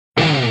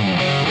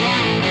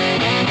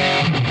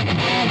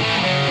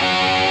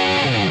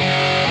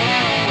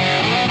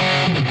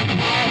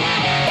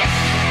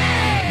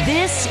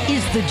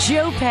The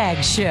Joe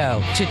Pags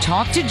Show. To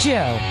talk to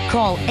Joe,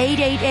 call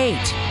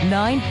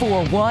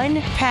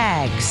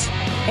 888-941-PAGS.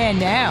 And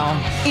now,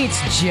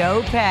 it's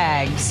Joe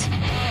Pags.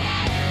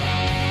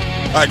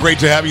 All right, great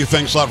to have you.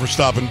 Thanks a lot for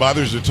stopping by.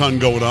 There's a ton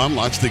going on,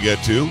 lots to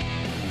get to.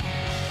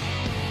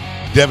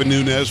 Devin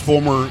Nunes,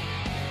 former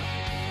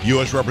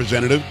U.S.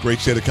 Representative, great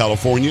state of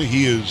California.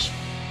 He is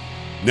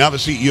now the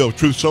CEO of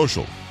Truth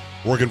Social,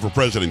 working for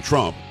President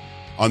Trump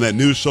on that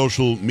new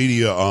social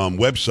media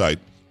website.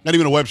 Not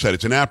even a website,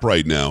 it's an app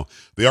right now.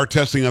 They are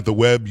testing out the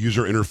web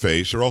user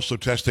interface. They're also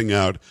testing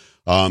out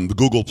the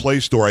Google Play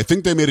Store. I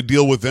think they made a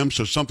deal with them,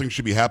 so something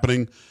should be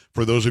happening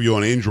for those of you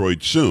on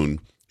Android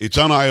soon. It's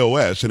on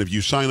iOS, and if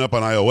you sign up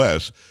on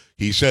iOS,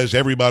 he says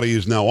everybody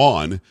is now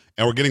on,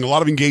 and we're getting a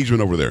lot of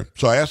engagement over there.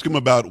 So I asked him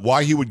about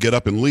why he would get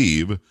up and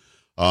leave,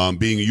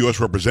 being a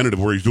U.S. representative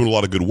where he's doing a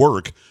lot of good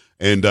work,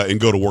 and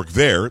go to work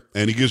there,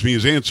 and he gives me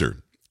his answer.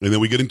 And then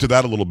we get into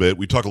that a little bit.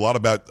 We talk a lot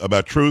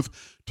about truth,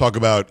 talk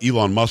about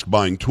Elon Musk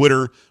buying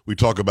Twitter. We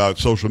talk about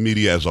social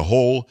media as a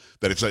whole,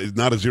 that it's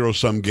not a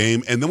zero-sum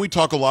game. And then we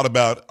talk a lot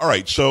about, all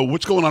right, so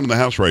what's going on in the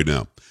House right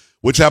now?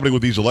 What's happening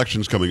with these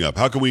elections coming up?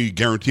 How can we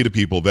guarantee to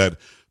people that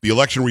the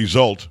election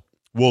result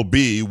will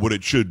be what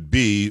it should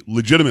be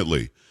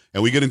legitimately?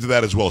 And we get into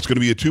that as well. It's going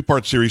to be a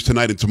two-part series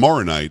tonight and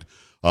tomorrow night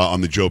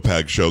on the Joe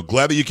Pags Show.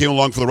 Glad that you came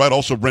along for the ride.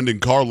 Also, Brendan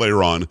Carr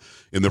later on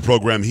in the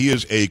program. He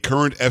is a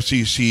current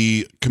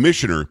FCC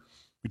commissioner.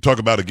 We talk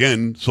about,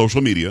 again,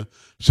 social media,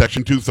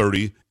 Section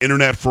 230,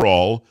 Internet for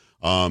All,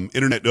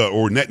 internet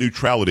or net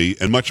neutrality,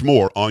 and much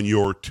more on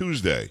your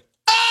Tuesday.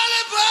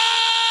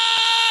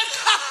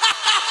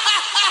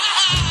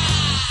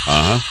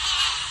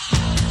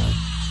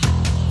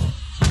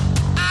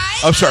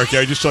 I'm sorry, Kay,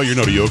 I just saw your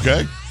note. Are you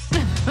okay?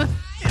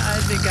 I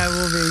think I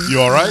will be. You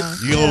all right?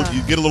 You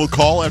get a little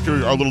call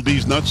after our little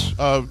D's Nuts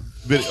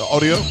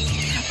audio?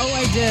 Oh,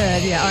 I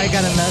did. Yeah, I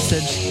got a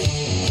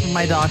message from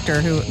my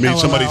doctor who made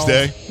somebody's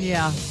day?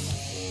 Yeah.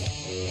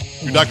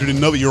 Your doctor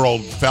didn't know that you're all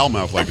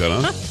foul-mouthed like that,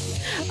 huh?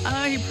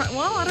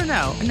 Well, I don't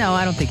know. No,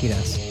 I don't think he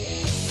does.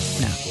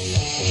 No.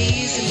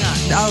 D's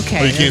Nuts.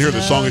 Okay. Oh, you can't hear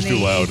the song is too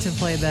loud. To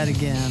play that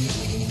again.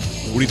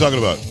 What are you talking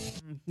about?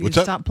 What's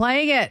that? Stop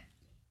playing it.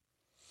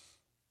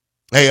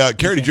 Hey,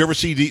 Carrie, did you ever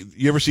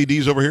see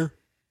D's over here?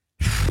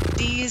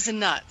 D's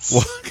Nuts.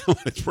 Well, come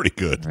on, it's pretty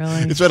good.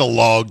 Really? It's been a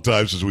long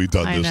time since we've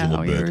done this a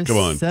little bit. You're Come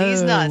on. So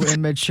D's Nuts.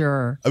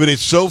 immature. I mean,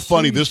 it's so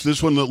funny.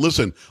 This one.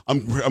 Listen,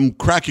 I'm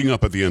cracking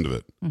up at the end of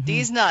it.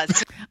 D's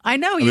Nuts. I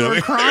know you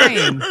were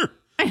crying.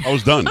 I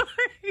was done.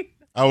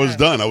 I was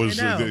done. I was.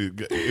 know.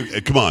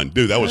 Come on,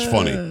 dude. That was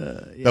funny.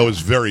 Yeah. That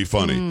was very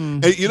funny.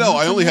 Hey,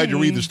 I only had you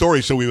read the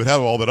story so we would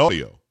have all that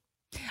audio.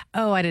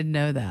 Oh, I didn't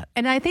know that.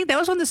 And I think that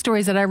was one of the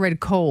stories that I read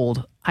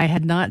cold. I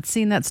had not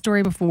seen that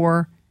story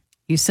before.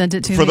 You sent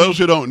it to me. For those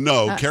who don't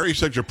know, Carrie's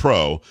such a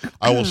pro.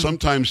 I will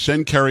sometimes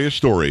send Carrie a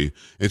story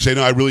and say,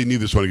 no, I really need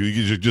this one.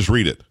 You should just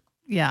read it.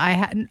 Yeah, I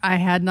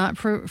had not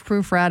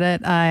proofread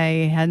it.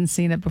 I hadn't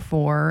seen it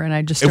before, and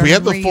I just started If we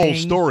had the reading. full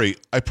story,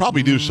 I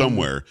probably do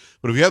somewhere.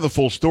 But if you have the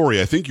full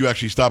story, I think you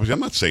actually stop and say, I'm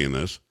not saying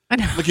this. I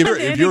know. Like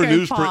if you're a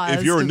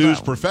news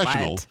What?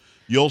 professional,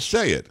 you'll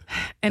say it.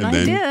 And I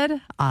then,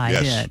 did. I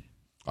yes. did.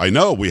 I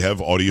know we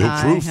have audio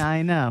proof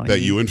I know.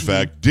 that you in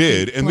fact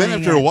did. And then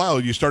playing after a it.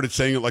 while, you started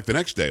saying it like the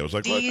next day. I was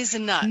like, what? D's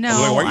Nuts. No,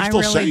 Why are you I still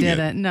really saying it?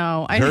 didn't.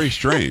 No, Very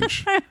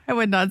strange. I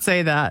would not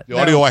say that. The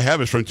audio I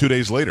have is from 2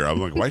 days later.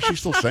 I'm like, why is she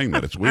still saying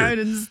that? It's weird. I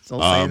didn't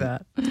still say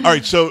that. All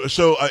right, so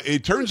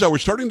it turns out we're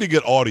starting to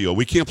get audio.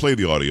 We can't play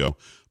the audio,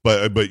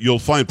 but you'll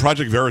find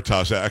Project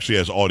Veritas actually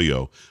has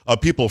audio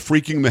of people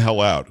freaking the hell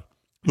out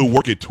who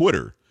work at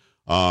Twitter.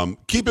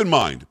 Keep in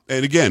mind,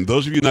 and again,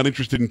 those of you not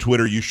interested in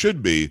Twitter, you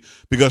should be,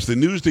 because the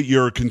news that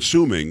you're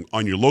consuming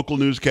on your local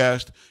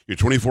newscast, your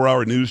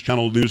 24-hour news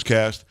channel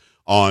newscast,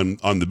 on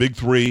the big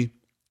three,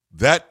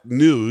 that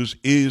news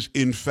is,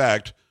 in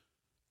fact,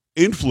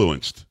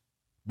 influenced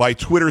by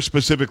Twitter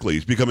specifically.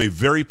 It's become a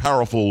very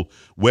powerful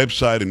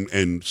website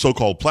and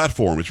so-called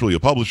platform. It's really a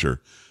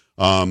publisher.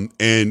 And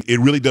it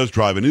really does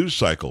drive a news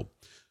cycle.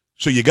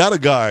 So you got a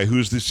guy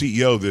who's the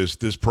CEO of this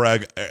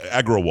Parag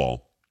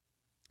Agrawal,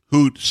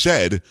 who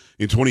said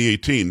in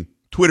 2018,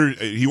 Twitter,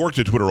 he worked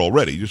at Twitter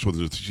already, he just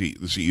wasn't the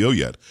CEO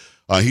yet.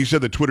 He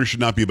said that Twitter should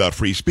not be about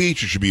free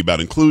speech, it should be about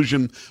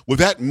inclusion. What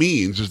that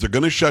means is they're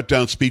going to shut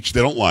down speech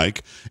they don't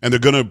like, and they're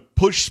going to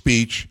push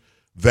speech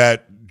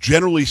that,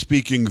 generally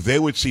speaking, they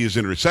would see as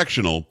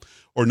intersectional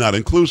or not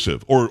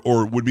inclusive,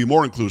 or would be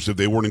more inclusive.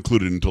 They weren't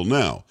included until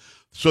now.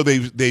 So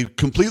they've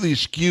completely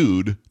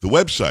skewed the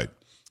website.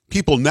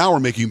 People now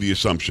are making the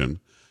assumption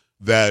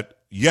that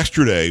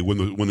yesterday,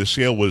 when the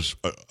sale was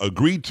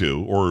agreed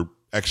to or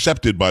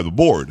accepted by the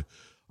board,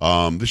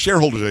 the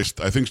shareholders,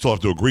 I think, still have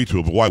to agree to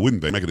it, but why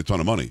wouldn't they? Making a ton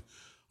of money.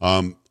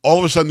 All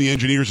of a sudden, the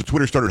engineers at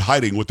Twitter started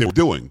hiding what they were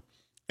doing.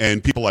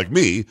 And people like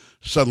me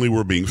suddenly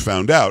were being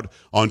found out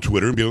on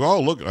Twitter and being like,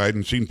 oh, look, I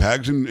hadn't seen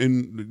Pags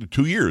in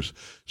 2 years.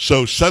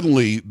 So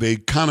suddenly, they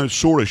kind of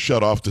sort of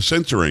shut off the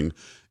censoring,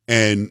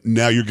 and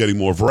now you're getting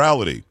more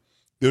virality.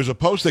 There's a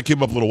post that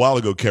came up a little while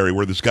ago, Carrie,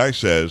 where this guy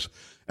says,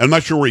 and I'm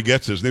not sure where he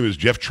gets his name is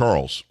Jeff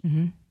Charles.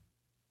 Mm-hmm.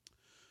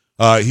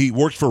 He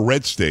works for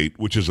Red State,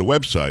 which is a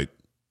website.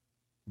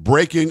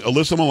 Breaking: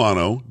 Alyssa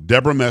Milano,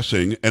 Deborah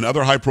Messing, and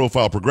other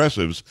high-profile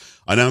progressives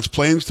announced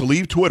plans to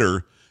leave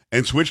Twitter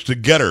and switch to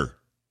Getter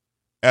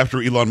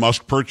after Elon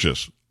Musk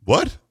purchase.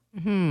 What?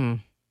 Do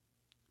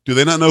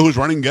they not know who's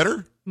running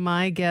Getter?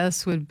 My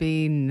guess would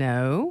be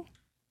no.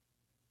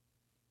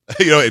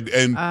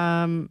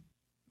 And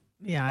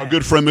Yeah. our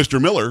good friend Mr.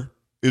 Miller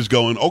is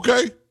going,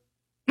 okay,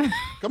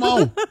 come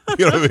on.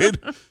 You know what I mean?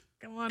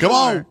 Come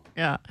on. over.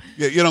 Yeah.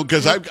 Yeah,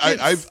 because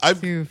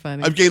I've Too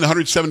funny. I've gained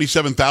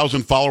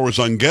 177,000 followers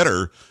on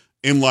Getter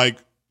in like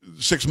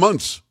 6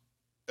 months.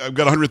 I've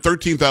got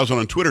 113,000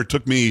 on Twitter. It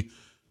took me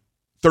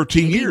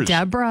 13 Maybe years.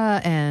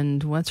 Deborah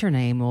and what's her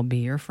name will be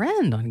your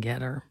friend on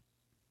Getter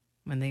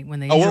when they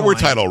Oh, we're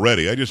join. tight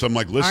already. I'm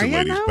like, listen, Are you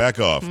ladies, now? back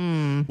off.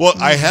 Well,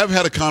 I have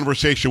had a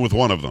conversation with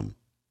one of them.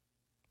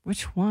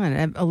 Which one?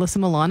 Alyssa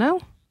Milano?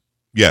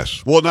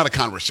 Yes. Well, not a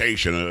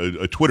conversation,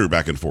 a Twitter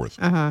back and forth.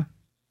 Uh-huh.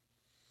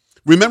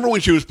 Remember when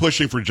she was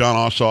pushing for John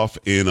Ossoff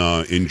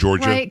in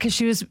Georgia? Right, because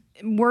she was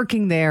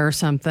working there or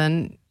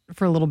something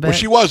for a little bit. Well,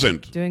 she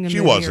wasn't. doing a she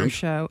movie or wasn't.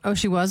 show. Oh,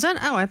 she wasn't?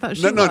 Oh, I thought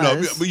she No.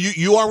 was. But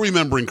you are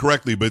remembering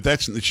correctly, but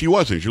she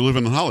wasn't. She lived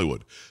in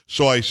Hollywood.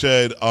 So I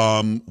said,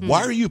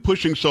 why are you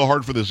pushing so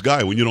hard for this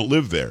guy when you don't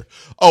live there?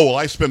 Oh, well,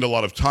 I spend a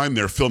lot of time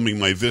there filming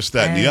my this,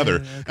 that, and the other,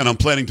 okay. and I'm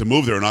planning to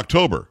move there in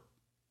October.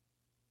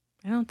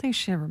 I don't think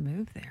she ever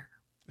moved there.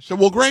 I said,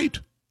 well, great.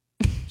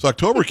 So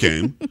October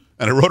came,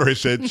 and I wrote her. I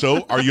said,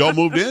 so are you all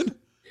moved in?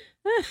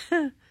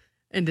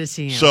 And did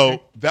she answer?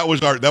 So that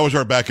was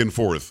our back and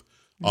forth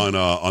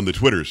on the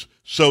Twitters.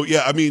 So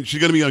yeah, I mean, she's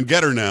going to be on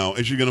Getter now,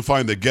 and she's going to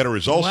find that Getter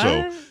is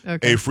also What?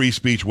 Okay. a free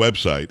speech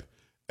website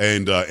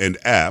and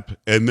app.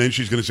 And then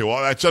she's going to say,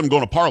 well, that's I'm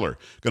going to Parler.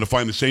 Going to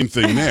find the same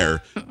thing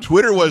there.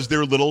 Twitter was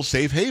their little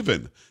safe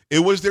haven. It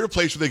was their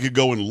place where they could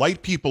go and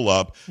light people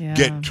up, Yeah.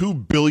 get 2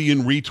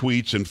 billion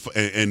retweets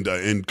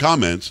and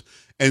comments.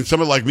 And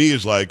someone like me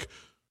is like,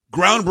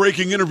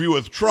 groundbreaking interview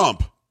with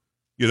Trump.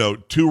 2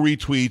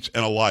 retweets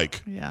and a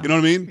like. Yeah. You know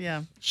what I mean?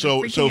 Yeah.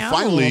 So They're freaking out a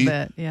finally,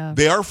 little bit, yeah.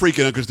 they are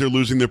freaking out because they're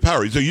losing their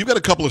power. So you've got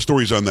a couple of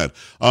stories on that.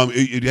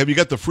 Have you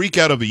got the freak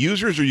out of the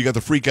users or you got the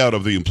freak out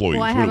of the employees?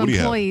 Well, I have what do you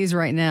employees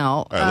right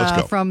now. All right,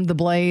 let's go. From the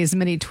Blaze,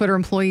 many Twitter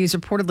employees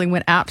reportedly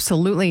went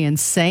absolutely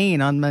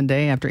insane on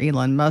Monday after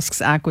Elon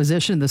Musk's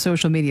acquisition of the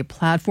social media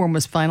platform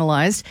was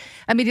finalized.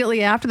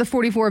 Immediately after the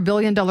 $44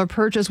 billion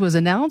purchase was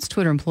announced,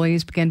 Twitter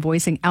employees began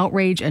voicing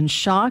outrage and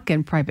shock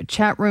in private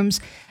chat rooms.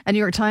 A New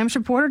York Times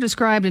reporter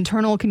described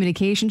internal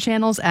communication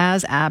channels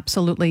as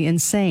absolutely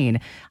insane.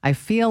 I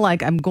feel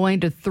like I'm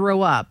going to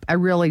throw up. I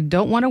really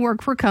don't want to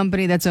work for a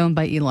company that's owned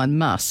by Elon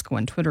Musk,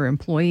 one Twitter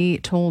employee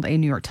told a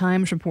New York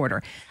Times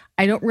reporter.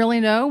 I don't really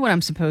know what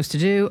I'm supposed to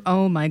do.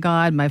 Oh my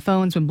God, my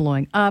phone's been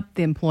blowing up,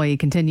 the employee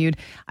continued.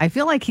 I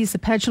feel like he's a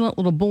petulant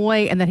little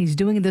boy and that he's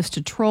doing this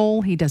to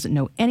troll. He doesn't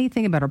know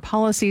anything about our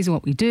policies and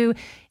what we do.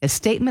 His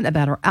statement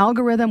about our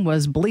algorithm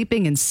was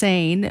bleeping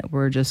insane.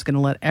 We're just going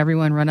to let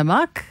everyone run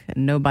amok.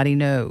 Nobody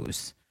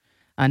knows.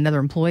 Another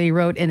employee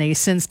wrote in a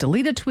since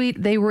deleted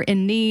tweet they were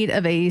in need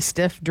of a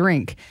stiff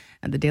drink.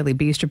 And the Daily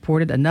Beast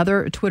reported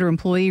another Twitter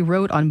employee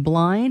wrote on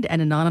Blind,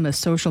 an anonymous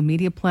social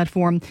media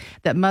platform,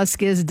 that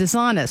Musk is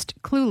dishonest,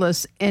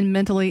 clueless, and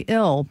mentally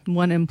ill.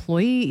 One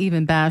employee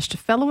even bashed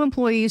fellow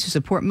employees who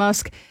support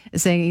Musk,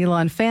 saying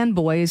Elon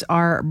fanboys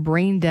are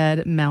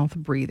brain-dead mouth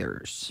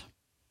breathers.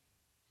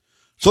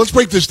 So let's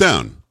break this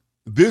down.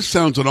 This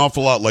sounds an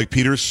awful lot like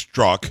Peter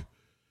Strzok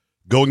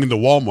going into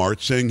Walmart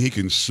saying he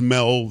can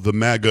smell the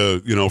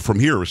MAGA, from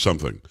here or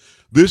something.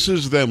 This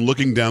is them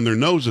looking down their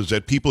noses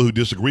at people who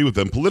disagree with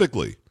them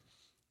politically.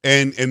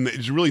 And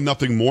it's really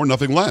nothing more,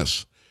 nothing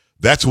less.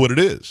 That's what it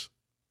is.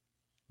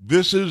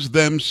 This is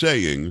them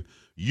saying,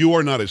 you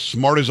are not as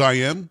smart as I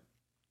am.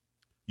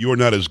 You are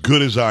not as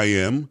good as I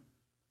am.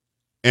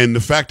 And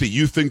the fact that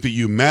you think that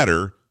you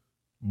matter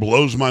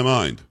blows my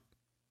mind.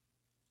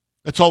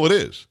 That's all it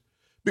is.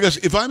 Because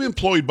if I'm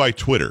employed by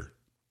Twitter,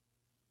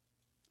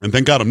 and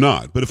thank God I'm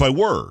not, but if I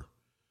were,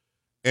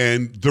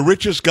 and the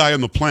richest guy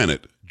on the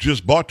planet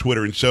just bought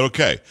Twitter and said,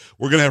 okay,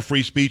 we're going to have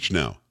free speech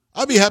now,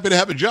 I'd be happy to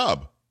have a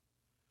job.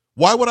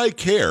 Why would I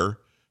care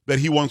that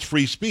he wants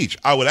free speech?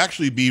 I would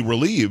actually be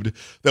relieved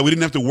that we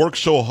didn't have to work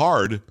so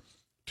hard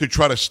to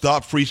try to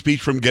stop free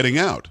speech from getting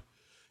out.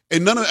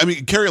 And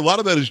Carrie, a lot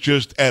of that is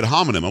just ad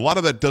hominem. A lot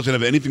of that doesn't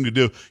have anything to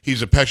do.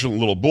 He's a petulant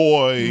little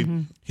boy.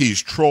 Mm-hmm.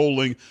 He's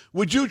trolling.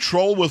 Would you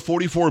troll with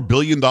 $44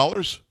 billion?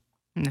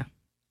 No.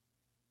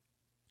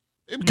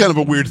 It's kind of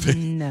a weird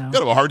thing. No. Kind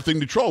of a hard thing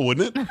to troll,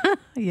 wouldn't it?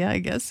 Yeah, I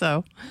guess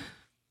so.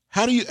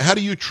 How do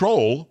you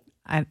troll?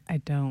 I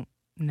don't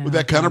know. With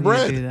that kind of how you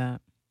bread? do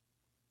that.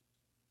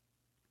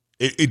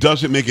 It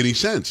doesn't make any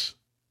sense.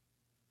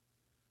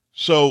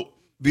 So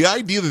the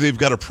idea that they've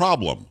got a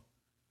problem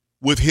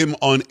with him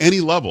on any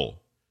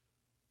level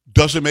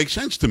doesn't make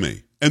sense to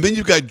me. And then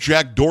you've got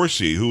Jack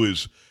Dorsey,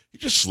 he's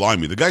just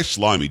slimy. The guy's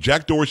slimy.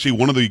 Jack Dorsey,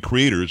 one of the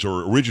creators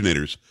or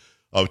originators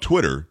of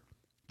Twitter,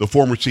 the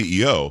former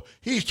CEO,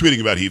 he's tweeting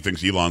about he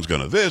thinks Elon's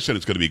going to this, and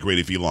it's going to be great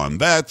if Elon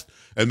that.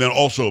 And then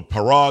also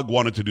Parag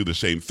wanted to do the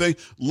same thing.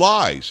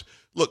 Lies.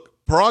 Look,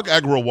 Parag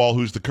Agrawal,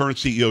 who's the current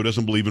CEO,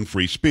 doesn't believe in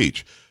free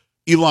speech.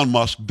 Elon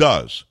Musk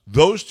does.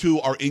 Those two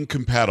are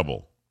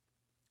incompatible.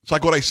 It's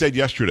like what I said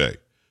yesterday.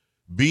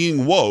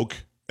 Being woke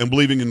and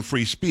believing in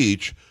free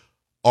speech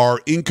are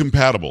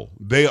incompatible.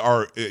 They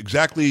are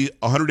exactly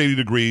 180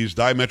 degrees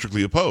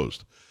diametrically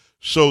opposed.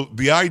 So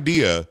the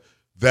idea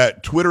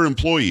that Twitter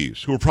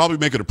employees, who are probably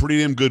making a pretty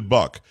damn good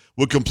buck,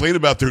 would complain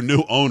about their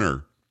new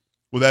owner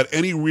without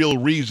any real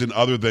reason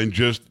other than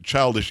just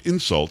childish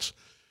insults,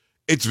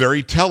 it's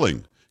very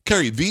telling.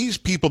 Carrie, these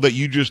people that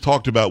you just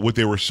talked about, what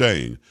they were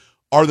saying,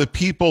 are the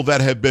people that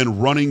have been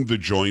running the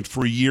joint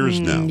for years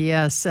now.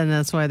 Yes, and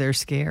that's why they're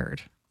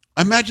scared.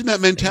 Imagine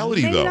that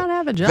mentality, They may though. not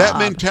have a job. That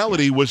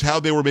mentality was how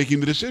they were making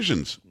the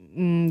decisions.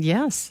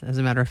 Yes, as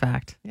a matter of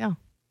fact. Yeah.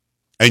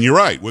 And you're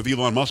right, with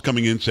Elon Musk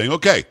coming in saying,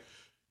 okay,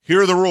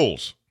 here are the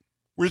rules.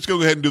 We're just going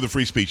to go ahead and do the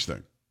free speech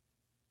thing.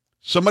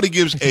 Somebody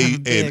gives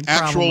an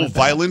actual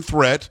violent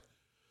threat.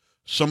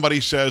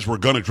 Somebody says we're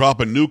going to drop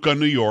a nuke on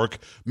New York.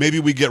 Maybe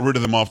we get rid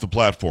of them off the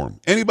platform.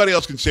 Anybody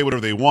else can say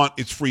whatever they want.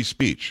 It's free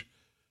speech.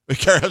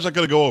 How's that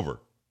going to go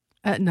over?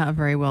 Not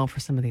very well for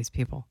some of these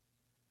people.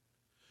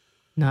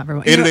 Not very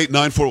well.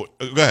 888-94.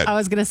 Go ahead. I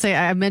was going to say,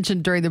 I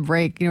mentioned during the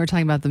break, we're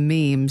talking about the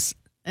memes.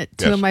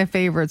 Two of my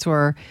favorites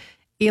were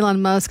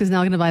Elon Musk is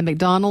now going to buy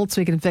McDonald's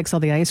so he can fix all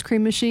the ice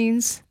cream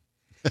machines.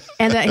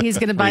 And that he's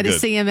going to buy the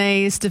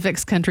CMAs to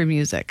fix country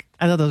music.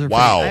 I thought those were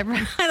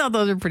pretty, I thought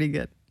those were pretty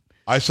good.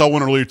 I saw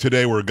one earlier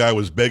today where a guy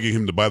was begging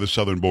him to buy the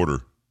southern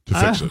border to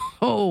fix it.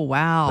 Oh,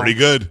 wow. Pretty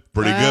good.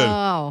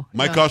 Wow. Good.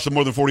 Might cost him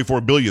more than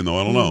 $44 billion, though.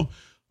 I don't know.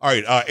 All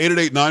right,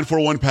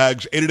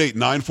 888-941-PAGS,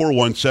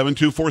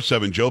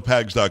 888-941-7247,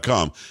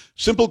 joepags.com.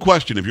 Simple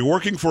question. If you're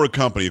working for a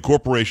company, a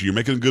corporation, you're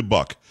making a good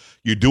buck,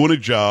 you're doing a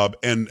job,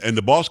 and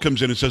the boss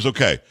comes in and says,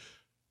 okay,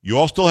 you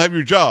all still have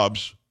your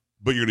jobs,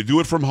 but you're going to do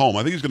it from home.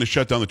 I think he's going to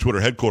shut down the Twitter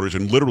headquarters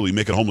and literally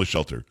make it a homeless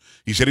shelter.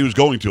 He said he was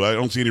going to. I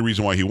don't see any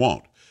reason why he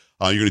won't.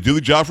 You're going to do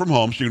the job from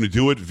home, so you're going to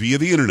do it via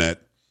the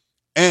internet,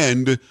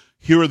 and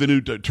here are the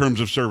new terms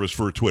of service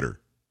for Twitter.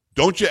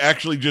 Don't you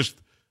actually just,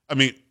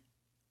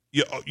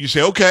 you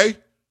say, okay,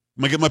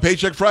 am I getting my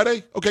paycheck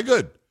Friday? Okay,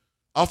 good.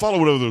 I'll follow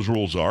whatever those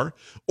rules are.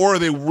 Or are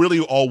they really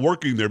all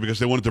working there because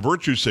they wanted to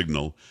virtue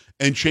signal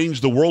and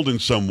change the world in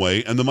some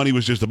way, and the money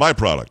was just a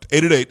byproduct?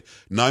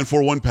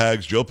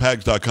 888-941-PAGS,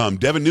 joepags.com.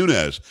 Devin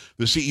Nunes,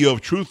 the CEO of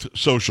Truth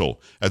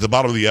Social, at the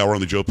bottom of the hour on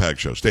the Joe Pags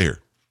Show. Stay here.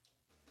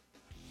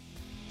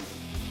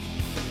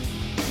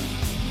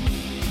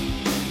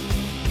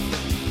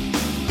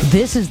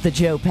 This is the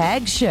Joe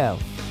Pags Show.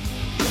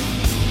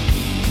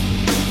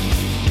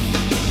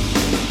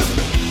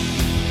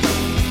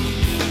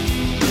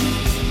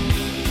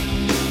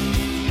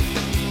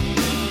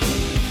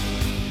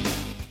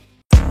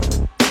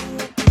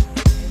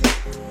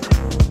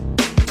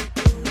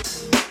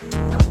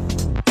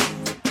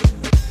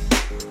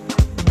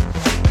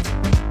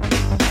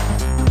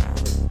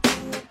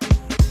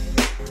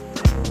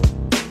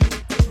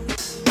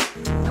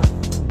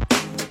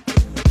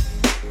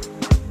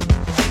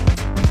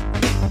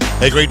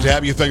 Hey, great to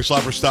have you. Thanks a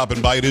lot for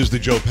stopping by. It is the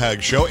Joe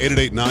Pags Show,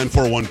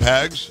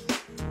 888-941-PAGS,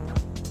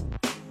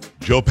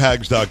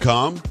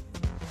 joepags.com.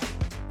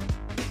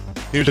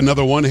 Here's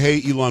another one.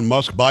 Hey, Elon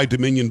Musk, buy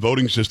Dominion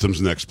voting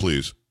systems next,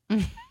 please.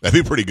 That'd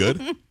be pretty good.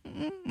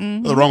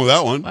 Nothing wrong with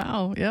that one.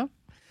 Wow, yeah.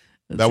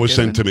 That was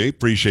sent to me.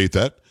 Appreciate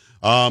that.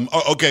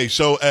 Okay,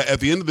 so at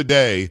the end of the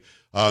day,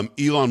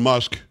 Elon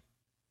Musk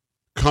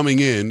coming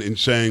in and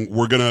saying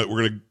we're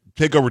gonna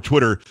take over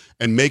Twitter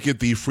and make it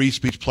the free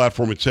speech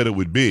platform it said it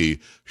would be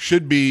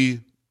should be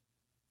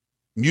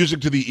music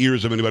to the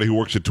ears of anybody who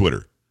works at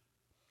Twitter.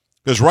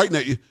 Because right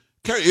now,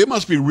 it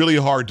must be really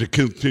hard to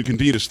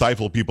continue to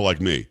stifle people like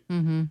me.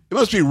 Mm-hmm. It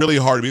must be really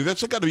hard.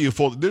 That's got to be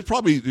there's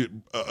probably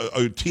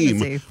a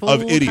team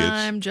of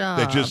idiots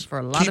that just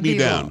keep me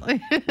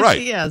down.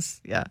 Right.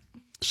 Yes. Yeah.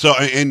 So,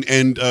 and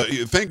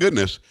thank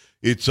goodness,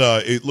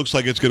 it looks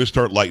like it's going to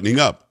start lightening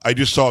up. I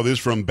just saw this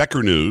from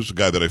Becker News, a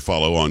guy that I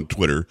follow on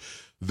Twitter,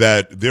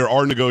 that there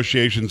are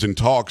negotiations and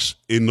talks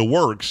in the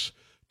works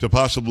to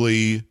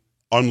possibly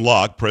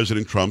unlock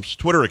President Trump's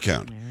Twitter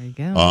account. There you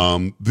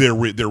go.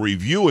 They're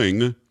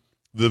reviewing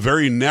the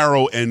very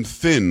narrow and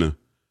thin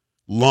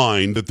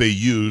line that they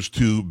used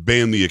to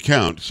ban the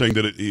account, saying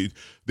that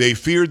they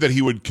feared that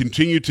he would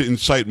continue to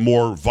incite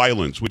more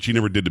violence, which he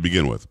never did to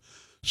begin with.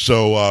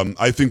 So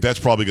I think that's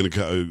probably going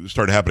to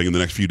start happening in the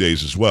next few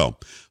days as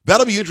well.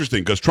 That'll be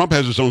interesting because Trump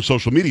has his own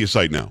social media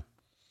site now.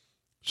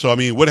 So,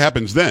 what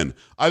happens then?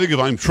 I think if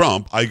I'm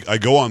Trump, I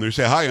go on there and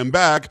say, hi, I'm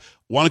back.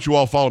 Why don't you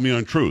all follow me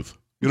on Truth?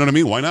 You know what I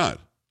mean? Why not?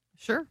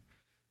 Sure.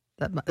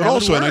 That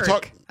also, would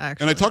work, I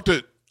talked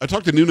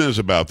to Nunes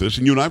about this,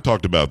 and you and I have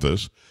talked about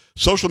this.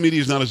 Social media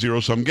is not a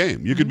zero-sum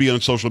game. You could be on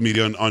social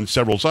media on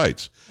several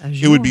sites.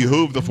 It would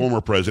behoove the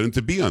former president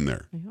to be on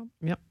there.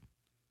 Yep.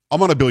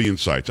 I'm on a billion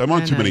sites. I'm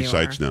on I too know many you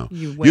sites are. now.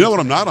 You You know what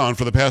way I'm not on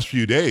for the past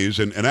few days,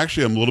 and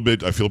actually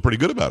I feel pretty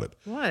good about it.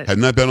 What?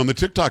 Hadn't I been on the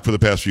TikTok for the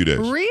past few days?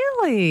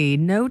 Really?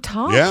 No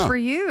talk Yeah. for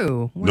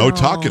you? No Well,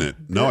 talking it.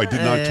 No, I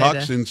did not talk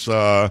good. since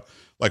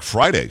like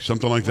Friday,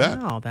 something like that.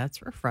 Wow,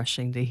 that's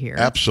refreshing to hear.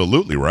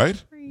 Absolutely,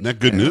 right? Isn't that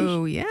good news?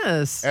 Oh,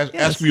 yes. Ask,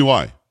 yes. ask me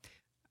why.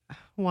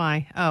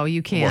 Why? Oh,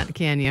 you can't,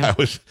 can you? I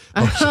was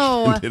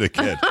Oh. suspended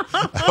again.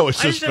 I was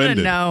I should have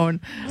suspended.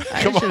 known.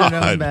 I Come should have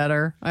known on.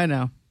 better. I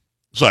know.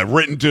 So I've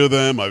written to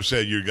them. I've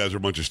said you guys are a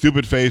bunch of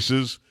stupid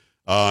faces,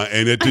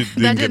 and it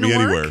didn't That get me didn't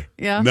work? anywhere.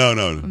 Yeah. No.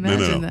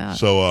 Imagine that.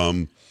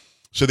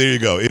 So there you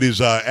go. It is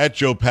at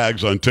Joe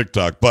Pags on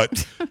TikTok,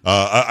 but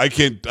I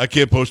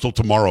can't post till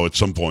tomorrow at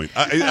some point.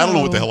 I don't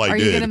know what the hell I Are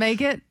did. you going to make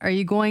it? Are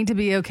you going to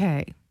be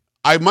okay?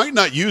 I might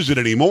not use it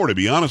anymore, to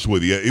be honest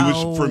with you. It was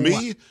Oh.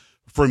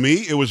 for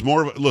me, it was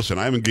more of listen,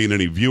 I haven't gained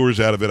any viewers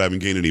out of it. I haven't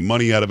gained any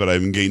money out of it. I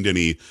haven't gained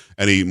any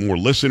more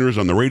listeners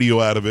on the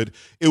radio out of it.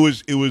 It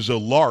was a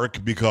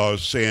lark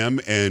because Sam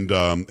and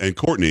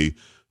Courtney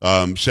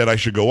said I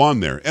should go on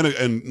there.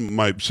 And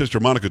my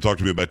sister Monica talked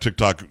to me about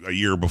TikTok a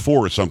year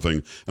before or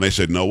something, and I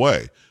said, no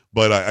way.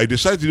 But I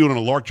decided to do it on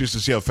a lark just to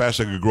see how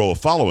fast I could grow a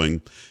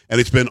following, and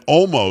it's been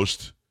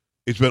almost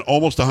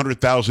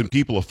 100,000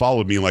 people have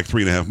followed me in like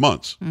 3.5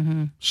 months.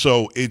 Mm-hmm.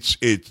 So it's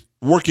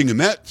working in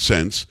that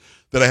sense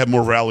that I have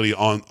more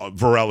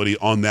virality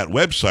on that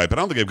website, but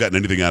I don't think I've gotten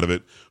anything out of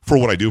it for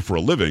what I do for a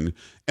living.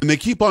 And they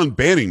keep on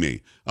banning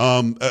me.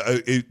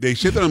 They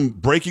say that I'm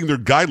breaking their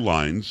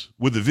guidelines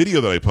with the video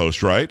that I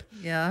post, right?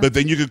 Yeah. But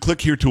then you can click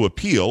here to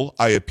appeal.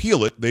 I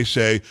appeal it. They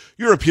say,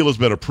 your appeal has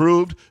been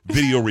approved,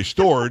 video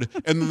restored,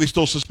 and then they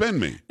still suspend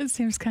me. It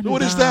seems kind of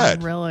What is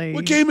that? Really?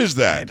 What game is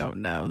that? I don't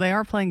know. They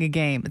are playing a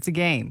game. It's a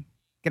game.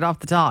 Get off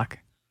the talk.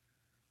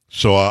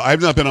 So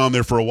I've not been on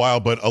there for a while,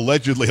 but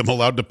allegedly I'm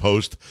allowed to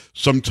post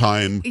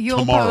sometime You'll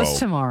tomorrow. post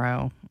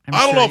tomorrow.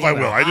 I don't know if I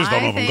will. I just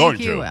don't know if I'm going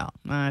to.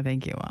 I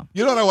think you will.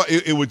 You know what?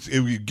 It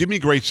would give me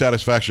great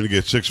satisfaction to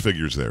get 6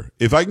 figures there.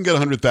 If I can get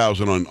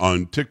 100,000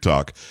 on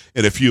TikTok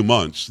in a few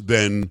months,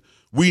 then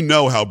we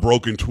know how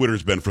broken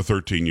Twitter's been for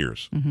 13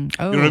 years. Mm-hmm.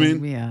 Oh, You know what I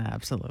mean? Yeah,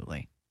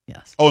 absolutely.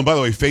 Yes. Oh, and by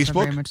the way, For very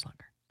Facebook, much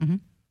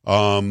longer.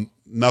 Mm-hmm.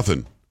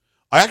 nothing.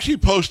 I actually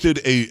posted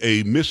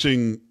a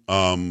missing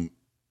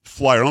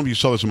flyer. I don't know if you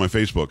saw this on my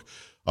Facebook.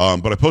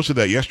 But I posted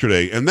that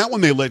yesterday, and that one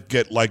they let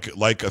get like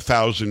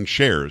 1,000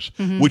 shares,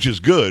 which is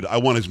good. I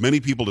want as many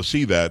people to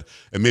see that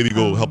and maybe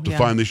go help to yeah.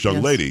 find this young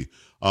Yes. lady.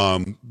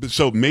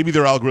 So maybe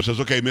their algorithm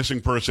says, okay,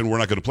 missing person, we're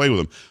not going to play with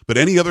them. But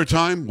any other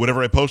time,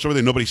 whatever I post over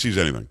there, nobody sees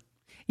anything.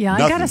 Yeah, I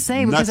Nothing. gotta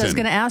say, because I was Nothing.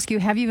 going to ask you,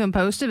 have you even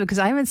posted? Because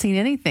I haven't seen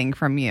anything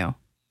from you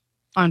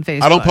on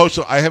Facebook. I don't post.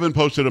 I haven't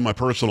posted on my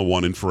personal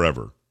one in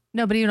forever.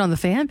 No, but even on the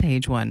fan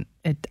page one,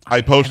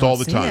 I post don't all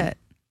the see time. it.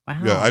 Wow.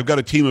 Yeah, I've got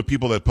a team of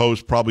people that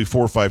post probably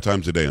 4 or 5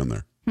 times a day on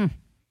there.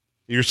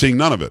 You're seeing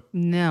none of it.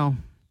 No.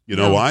 You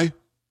know No. why?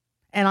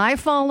 And I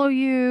follow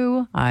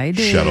you. I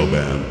do. Shadow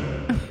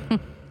ban.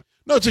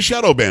 No, it's a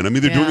shadow ban. I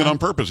mean, they're doing Yeah. it on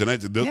purpose, and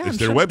it's I'm their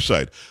sure.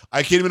 website.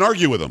 I can't even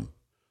argue with them.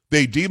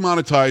 They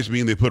demonetized me,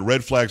 and they put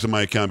red flags on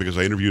my account because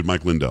I interviewed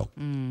Mike Lindell.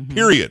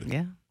 Period.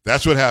 Yeah.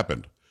 That's what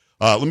happened.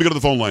 Let me go to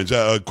the phone lines.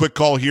 A quick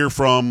call here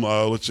from,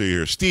 let's see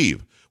here,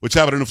 Steve. What's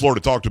happening in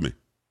Florida? Talk to me.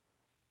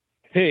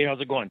 Hey,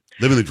 how's it going?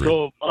 Living the dream.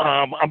 So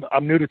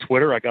I'm new to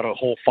Twitter. I got a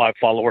whole 5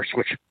 followers,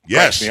 which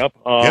Yes. cracks me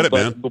up. Get it,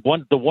 but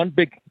man. The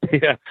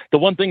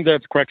one thing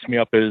that cracks me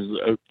up is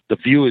the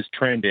View is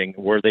trending,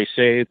 where they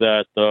say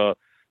that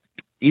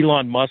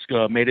Elon Musk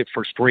made it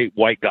for straight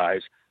white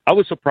guys. I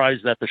was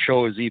surprised that the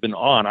show is even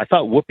on. I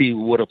thought Whoopi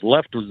would have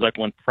left. It was like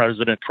when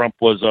President Trump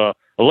was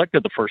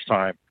elected the first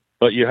time.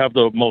 But you have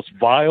the most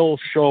vile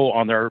show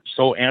on there,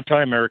 so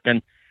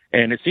anti-American.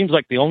 And it seems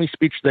like the only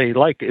speech they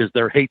like is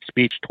their hate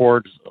speech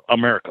towards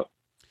America.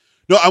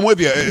 No, I'm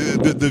with you.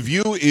 The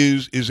View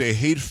is a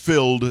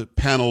hate-filled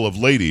panel of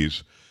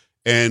ladies,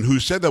 and who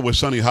said that was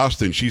Sunny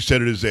Hostin. She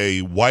said it is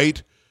a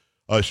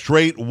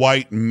straight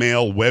white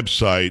male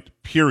website,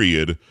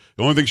 period.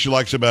 The only thing she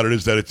likes about it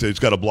is that it's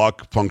got a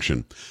block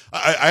function.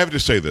 I have to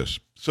say this.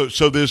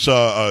 So this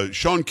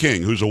Sean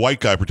King, who's a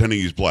white guy pretending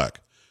he's black,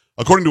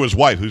 according to his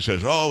wife, who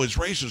says, oh, his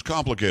race is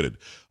complicated.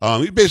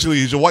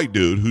 He's a white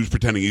dude who's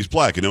pretending he's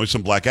black. You know, he's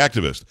some black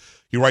activist.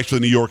 He writes for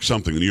the New York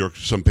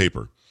some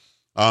paper.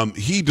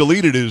 He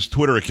deleted his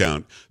Twitter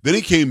account. Then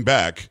he came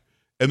back,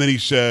 and then he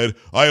said,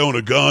 I own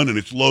a gun, and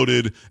it's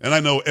loaded, and I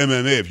know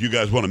MMA if you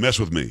guys want to mess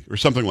with me, or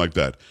something like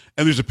that.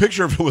 And there's a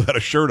picture of him without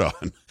a shirt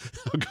on.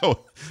 I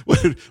go,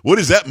 what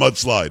is that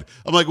mudslide?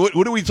 I'm like,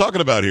 what are we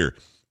talking about here?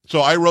 So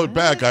I wrote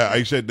back.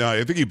 I said, no,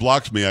 I think he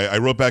blocks me. I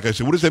wrote back. I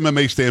said, what does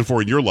MMA stand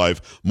for in your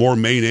life? More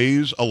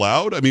mayonnaise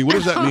allowed? I mean, what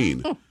does that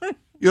mean?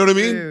 You know what I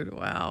mean? Dude,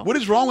 wow. What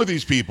is wrong with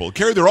these people?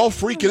 Carrie, they're all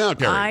freaking out,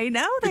 Carrie. I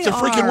know they It's a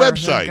freaking are.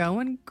 website. They're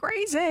going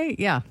crazy.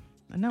 Yeah,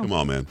 I know. Come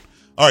on, man.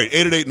 All right,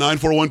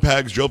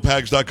 888-941-PAGS,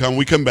 joepags.com.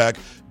 We come back.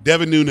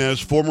 Devin Nunes,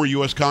 former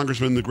U.S.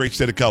 Congressman in the great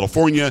state of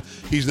California.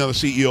 He's now the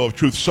CEO of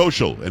Truth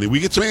Social. And we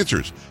get some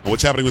answers on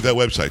what's happening with that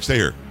website. Stay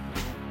here.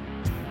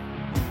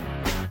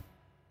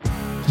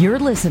 You're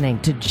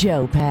listening to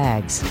Joe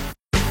Pags.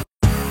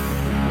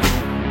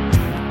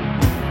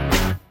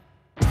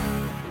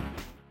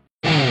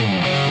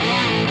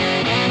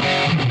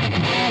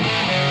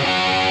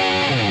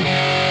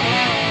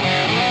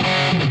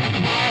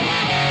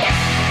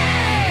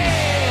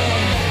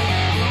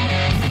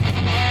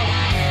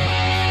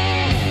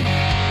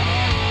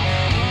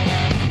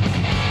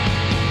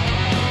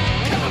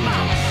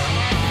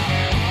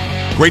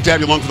 Great to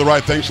have you along for the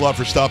ride. Thanks a lot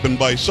for stopping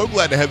by. So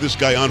glad to have this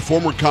guy on,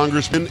 former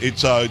congressman.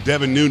 It's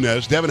Devin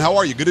Nunes. Devin, how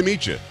are you? Good to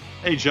meet you.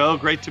 Hey, Joe.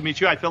 Great to meet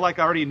you. I feel like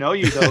I already know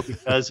you, though,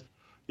 because,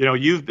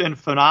 you've been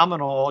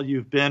phenomenal.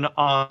 You've been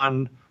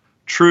on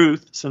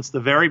Truth since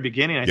the very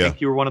beginning. I think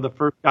you were one of the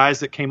first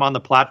guys that came on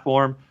the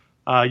platform.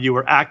 You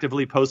were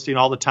actively posting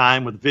all the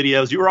time with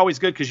videos. You were always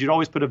good because you'd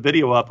always put a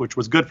video up, which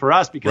was good for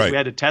us because we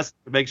had to test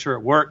to make sure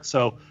it worked.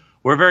 So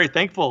we're very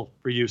thankful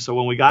for you. So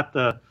when we got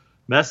the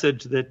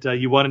message that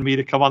you wanted me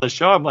to come on the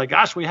show, I'm like,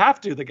 gosh, we have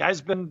to. The guy's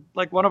been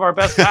like one of our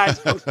best guys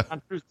posting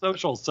on Truth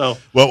Social. So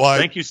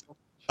thank you so much.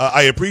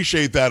 I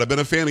appreciate that. I've been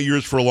a fan of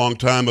yours for a long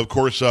time. Of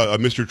course,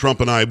 Mr. Trump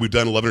and I, we've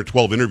done 11 or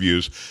 12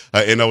 interviews,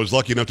 and I was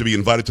lucky enough to be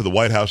invited to the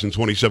White House in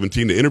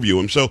 2017 to interview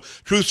him. So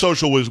Truth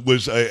Social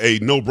was a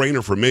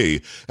no-brainer for me,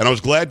 and I was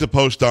glad to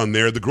post on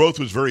there. The growth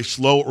was very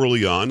slow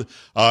early on.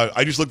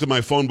 I just looked at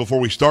my phone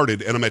before we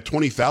started, and I'm at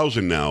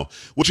 20,000 now,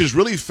 which is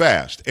really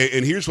fast.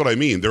 And here's what I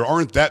mean. There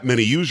aren't that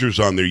many users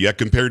on there yet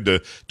compared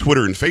to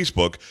Twitter and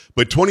Facebook,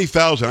 but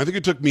 20,000, I think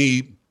it took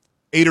me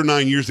 8 or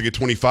 9 years to get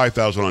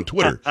 25,000 on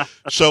Twitter.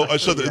 So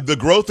the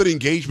growth and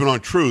engagement on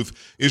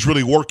Truth is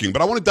really working.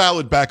 But I want to dial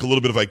it back a little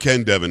bit if I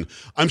can, Devin.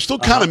 I'm still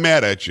kind of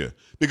mad at you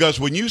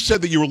because when you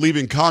said that you were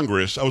leaving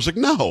Congress, I was like,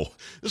 no,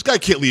 this guy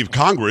can't leave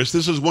Congress.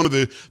 This is one of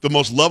the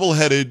most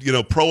level-headed,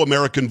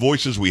 pro-American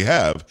voices we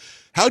have.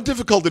 How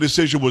difficult a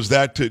decision was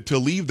that to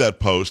leave that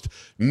post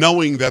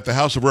knowing that the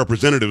House of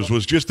Representatives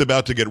was just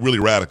about to get really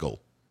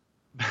radical?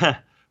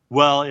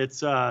 Well,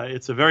 it's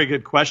a very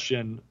good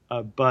question,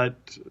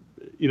 but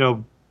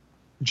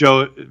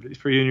Joe,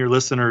 for you and your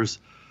listeners,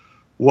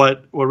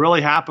 what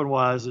really happened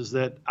is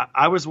that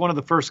I was one of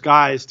the first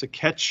guys to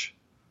catch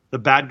the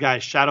bad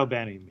guys shadow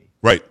banning me.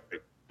 Right.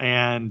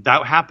 And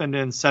that happened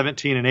in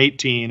 17 and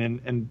 18,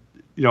 and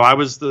I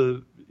was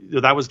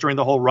that was during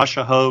the whole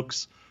Russia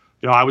hoax.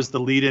 I was the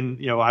lead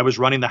in. I was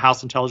running the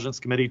House Intelligence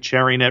Committee,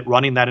 chairing it,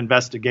 running that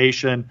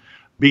investigation,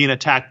 being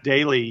attacked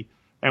daily.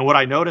 And what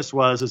I noticed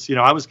was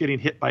I was getting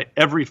hit by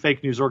every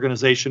fake news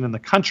organization in the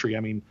country.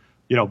 I mean,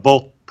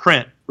 both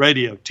print,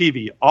 radio,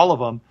 TV, all of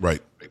them.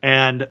 Right.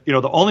 And,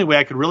 the only way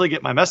I could really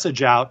get my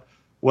message out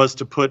was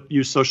to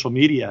use social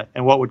media.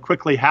 And what would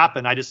quickly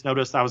happen, I just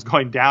noticed I was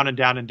going down and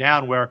down and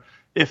down, where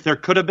if there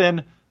could have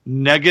been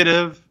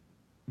negative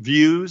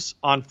views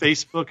on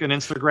Facebook and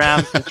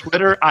Instagram and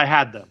Twitter, I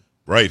had them.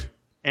 Right.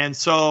 And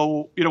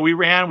so, we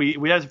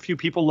had a few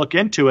people look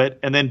into it,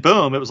 and then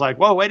boom, it was like,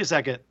 whoa, wait a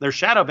second, they're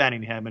shadow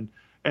banning him.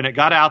 And it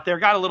got out there,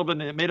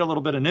 it made a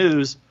little bit of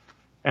news.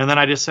 And then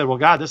I just said, well,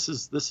 God, this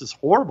is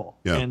horrible.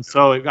 Yeah. And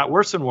so it got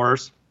worse and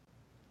worse.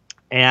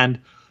 And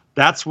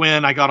that's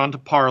when I got onto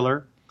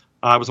Parler.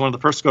 I was one of the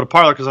first to go to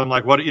Parler because I'm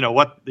like,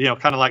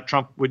 kind of like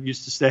Trump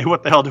used to say,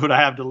 what the hell do I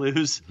have to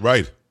lose?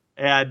 Right.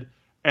 And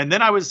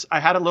then I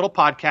had a little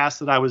podcast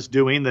that I was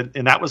doing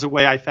and that was a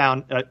way I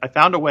found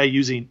a way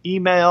using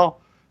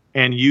email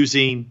and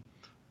using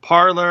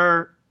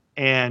Parler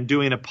and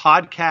doing a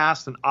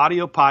podcast, an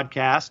audio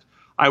podcast.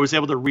 I was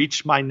able to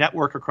reach my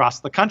network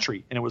across the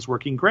country, and it was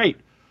working great.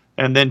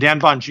 And then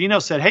Dan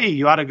Bongino said, hey,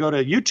 you ought to go to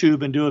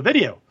YouTube and do a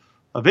video,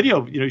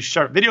 you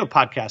start video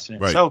podcasting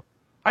it. Right. So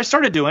I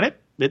started doing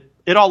it.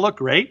 It all looked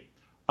great.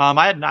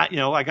 I had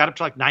I got up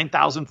to like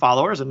 9,000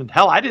 followers, and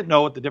hell, I didn't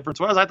know what the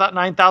difference was. I thought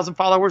 9,000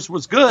 followers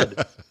was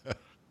good.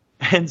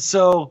 And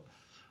so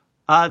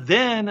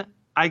then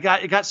it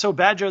got so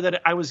bad, Joe,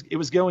 that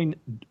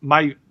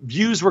my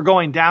views were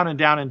going down and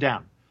down and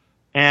down.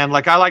 And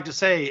like I like to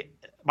say,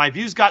 my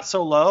views got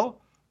so low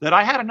that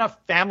I had enough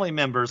family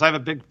members. I have a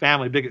big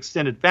family, big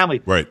extended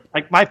family. Right.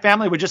 Like my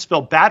family would just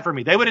feel bad for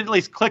me. They would at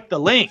least click the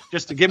link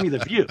just to give me the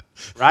view.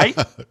 Right.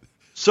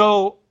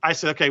 So I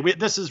said, okay,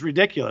 this is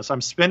ridiculous.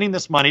 I'm spending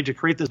this money to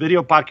create this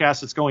video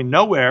podcast that's going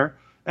nowhere.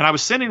 And I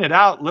was sending it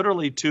out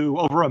literally to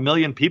over 1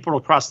 million people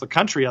across the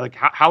country. Like,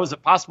 how is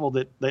it possible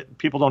that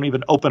people don't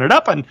even open it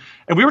up? And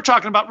we were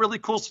talking about really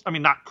cool,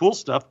 not cool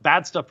stuff,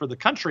 bad stuff for the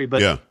country,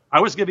 but I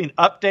was giving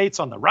updates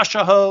on the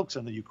Russia hoax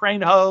and the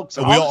Ukraine hoax.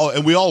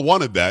 And we all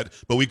wanted that,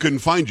 but we couldn't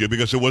find you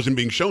because it wasn't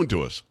being shown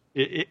to us.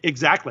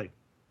 Exactly.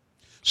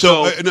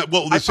 So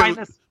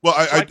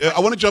I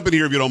want to jump in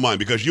here if you don't mind,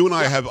 because you and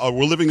I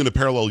we're living in a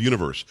parallel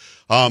universe.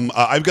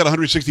 I've got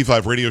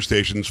 165 radio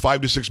stations,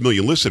 5 to 6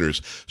 million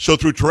listeners. So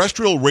through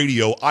terrestrial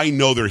radio, I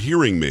know they're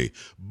hearing me.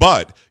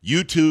 But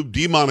YouTube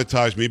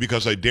demonetized me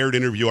because I dared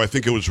interview, I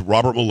think it was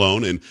Robert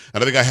Malone, and I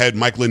think I had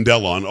Mike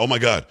Lindell on. Oh, my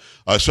God.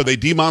 So they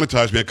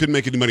demonetized me. I couldn't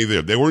make any money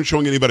there. They weren't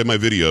showing anybody my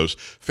videos.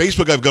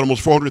 Facebook, I've got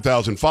almost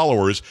 400,000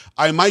 followers.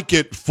 I might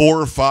get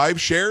 4 or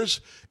 5 shares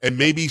and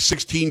maybe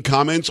 16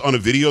 comments on a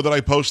video that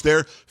I post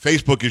there.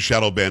 Facebook is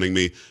shadow banning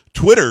me.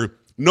 Twitter,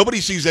 nobody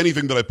sees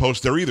anything that I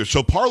post there either.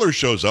 So Parler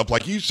shows up,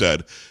 like you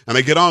said, and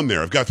I get on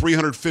there. I've got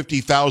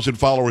 350,000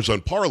 followers on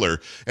Parler.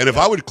 And if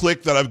I would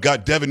click that I've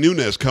got Devin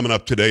Nunes coming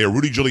up today, or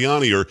Rudy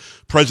Giuliani, or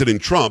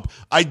President Trump,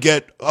 I'd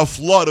get a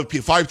flood of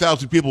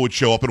 5,000 people would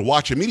show up and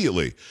watch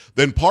immediately.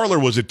 Then Parler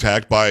was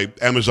attacked by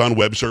Amazon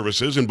Web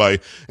Services and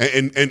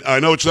I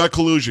know it's not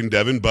collusion,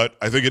 Devin, but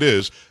I think it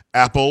is.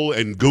 Apple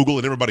and Google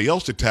and everybody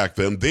else attacked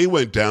them. They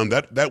went down.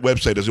 That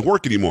website doesn't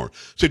work anymore.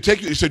 So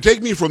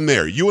take me from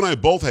there. You and I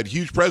both had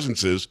huge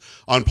presences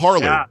on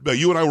Parler. Yeah. But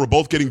you and I were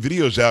both getting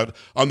videos out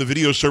on the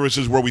video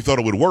services where we thought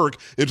it would work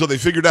until they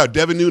figured out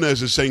Devin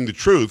Nunes is saying the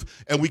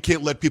truth, and we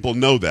can't let people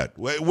know that.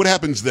 What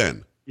happens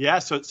then? Yeah,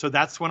 so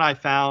that's when I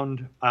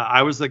found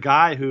I was the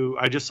guy who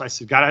I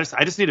said, God,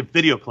 I just need a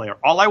video player.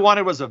 All I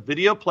wanted was a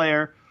video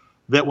player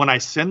that when I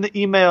send the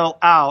email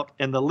out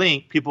and the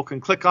link, people can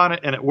click on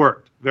it and it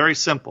worked. Very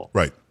simple.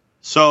 Right.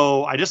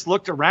 So I just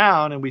looked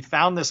around and we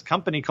found this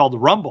company called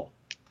Rumble,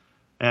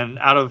 and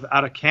out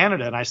of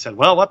Canada. And I said,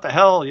 well, what the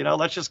hell?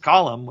 Let's just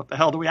call them. What the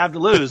hell do we have to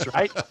lose,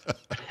 right?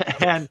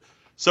 And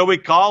so we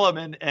call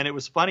them, and it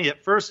was funny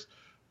at first.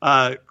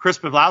 Chris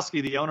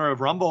Pavlowski, the owner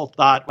of Rumble,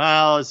 thought,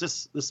 well,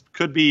 this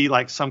could be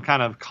like some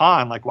kind of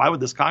con. Like, why would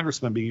this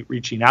congressman be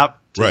reaching out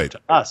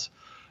to us?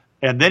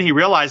 And then he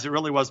realized it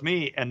really was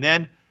me. And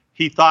then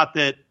he thought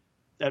that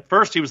at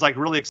first he was like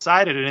really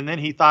excited. And then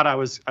he thought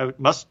I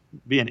must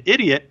be an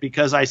idiot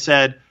because I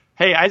said,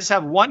 hey, I just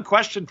have one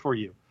question for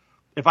you.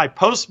 If I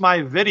post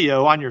my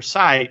video on your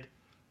site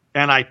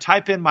and I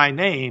type in my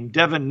name,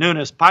 Devin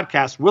Nunes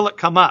podcast, will it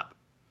come up?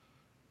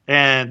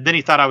 And then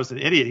he thought I was an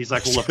idiot. He's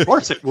like, well, of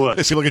course it would.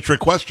 It seemed like a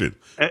trick question.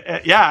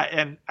 Yeah.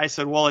 And I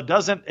said, well, it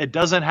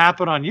doesn't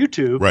happen on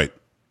YouTube. Right.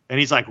 And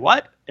he's like,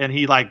 what? And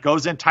he like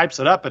goes in, types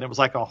it up, and it was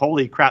like a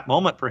holy crap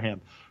moment for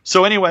him.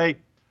 So anyway,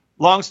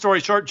 long story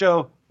short,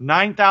 Joe,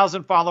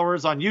 9,000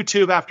 followers on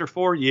YouTube after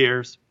 4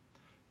 years,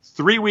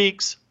 3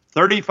 weeks,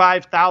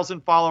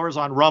 35,000 followers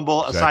on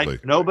Rumble, a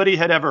site nobody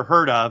had ever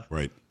heard of.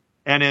 Right.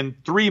 And in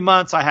 3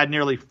 months, I had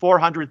nearly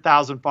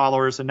 400,000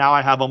 followers, and now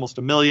I have almost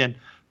 1 million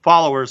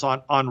followers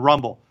on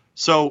Rumble.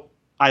 So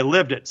I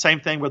lived it. Same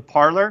thing with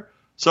Parler.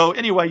 So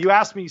anyway, you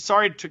asked me,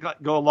 sorry to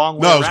go a long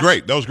way. No, that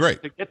was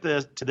great. To get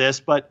to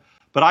this, but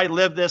I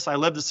lived this. I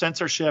lived the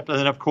censorship. And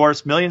then, of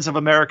course, millions of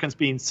Americans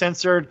being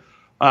censored,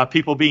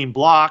 people being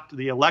blocked,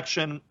 the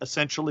election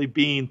essentially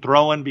being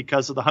thrown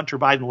because of the Hunter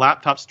Biden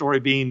laptop story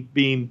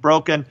being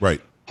broken.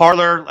 Right.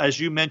 Parler, as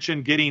you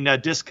mentioned, getting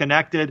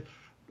disconnected.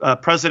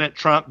 President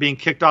Trump being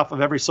kicked off of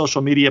every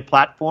social media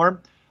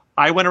platform.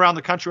 I went around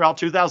the country all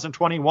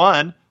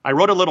 2021. I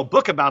wrote a little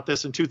book about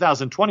this in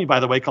 2020, by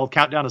the way, called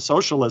Countdown to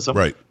Socialism,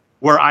 right,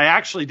 where I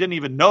actually didn't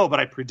even know, but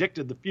I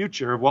predicted the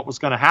future of what was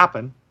going to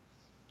happen.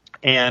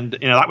 And,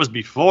 that was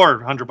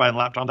before Hunter Biden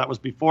laptop. That was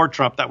before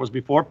Trump. That was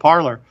before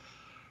Parler.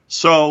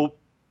 So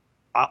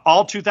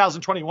all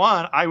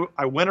 2021,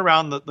 I went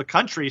around the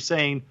country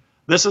saying,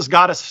 this has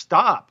got to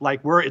stop.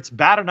 Like, it's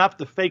bad enough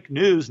the fake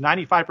news,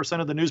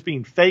 95% of the news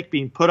being fake,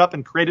 being put up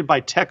and created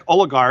by tech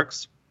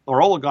oligarchs,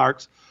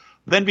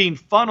 then being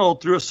funneled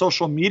through a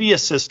social media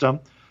system,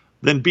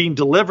 then being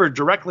delivered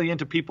directly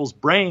into people's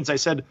brains. I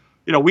said,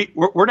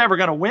 we're never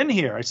going to win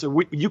here. I said,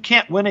 you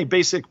can't win a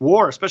basic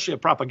war, especially a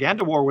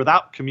propaganda war,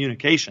 without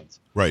communications.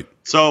 Right.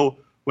 So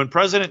when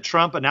President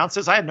Trump announced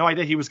this, I had no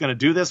idea he was going to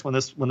do this when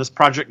this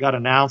project got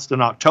announced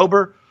in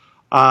October.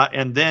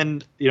 And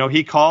then,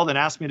 he called and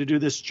asked me to do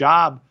this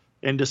job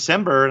in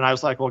December. And I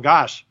was like, well,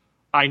 gosh,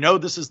 I know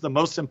this is the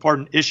most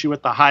important issue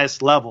at the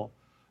highest level.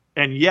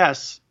 And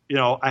yes,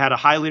 I had a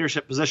high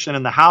leadership position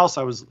in the House.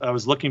 I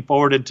was looking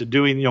forward into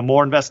doing,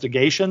 more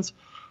investigations.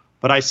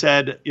 But I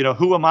said,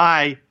 who am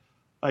I?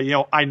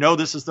 I know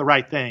this is the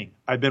right thing.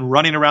 I've been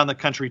running around the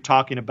country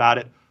talking about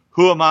it.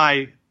 Who am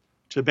I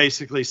to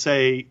basically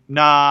say,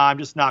 nah, I'm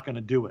just not going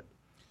to do it?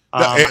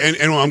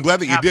 And I'm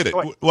glad that you did it.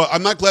 Well,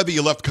 I'm not glad that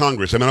you left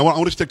Congress. I mean, I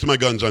want to stick to my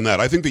guns on that.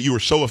 I think that you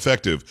were so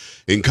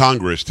effective in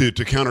Congress to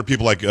counter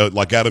people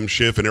like Adam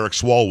Schiff and Eric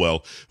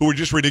Swalwell, who were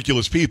just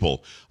ridiculous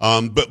people.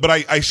 But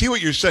I see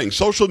what you're saying.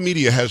 Social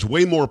media has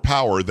way more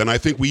power than I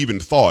think we even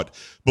thought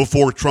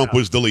before Trump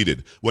was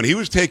deleted. When he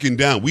was taken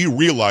down, we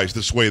realized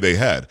the sway they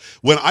had.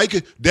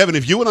 Devin,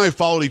 if you and I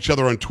followed each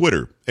other on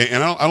Twitter,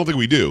 and I don't think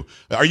we do,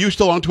 are you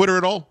still on Twitter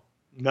at all?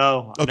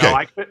 No, okay.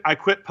 No, I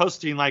quit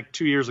posting like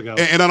 2 years ago.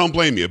 And I don't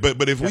blame you.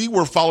 But if we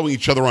were following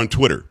each other on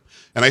Twitter,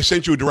 and I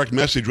sent you a direct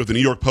message with the New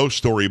York Post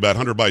story about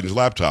Hunter Biden's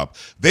laptop,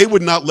 they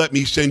would not let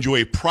me send you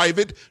a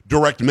private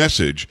direct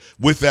message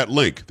with that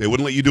link. They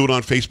wouldn't let you do it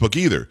on Facebook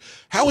either.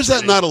 How is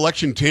that not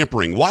election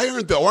tampering? Why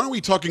aren't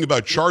we talking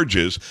about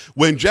charges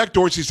when Jack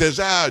Dorsey says,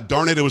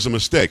 darn it, it was a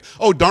mistake?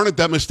 Oh, darn it,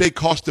 that mistake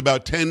cost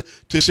about 10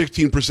 to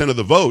 16% of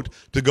the vote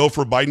to go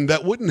for Biden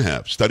that wouldn't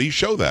have. Studies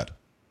show that.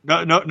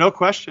 No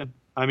question.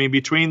 I mean,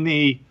 between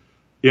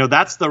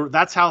that's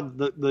how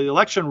the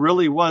election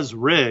really was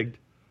rigged.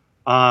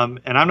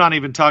 And I'm not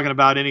even talking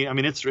about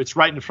it's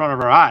right in front of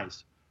our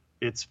eyes.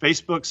 It's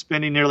Facebook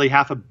spending nearly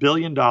 $500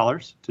 million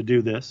to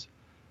do this,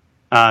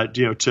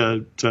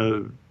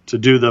 to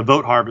do the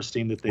vote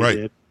harvesting that they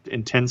did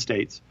in 10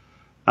 states.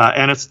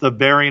 And it's the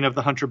burying of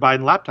the Hunter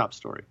Biden laptop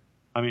story.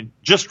 I mean,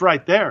 just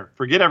right there,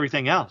 forget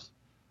everything else.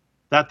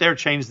 That there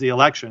changed the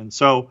election.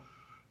 So,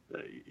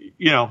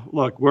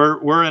 look,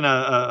 we're in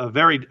a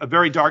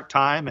very dark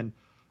time,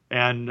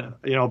 and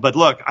but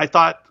look, I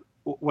thought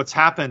what's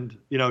happened,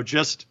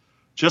 just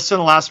in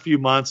the last few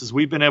months is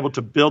we've been able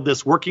to build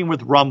this, working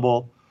with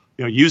Rumble,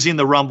 using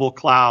the Rumble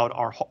cloud,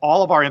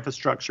 all of our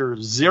infrastructure,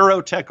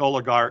 zero tech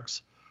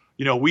oligarchs.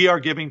 We are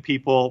giving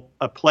people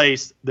a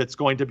place that's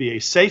going to be a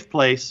safe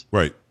place.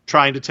 Right.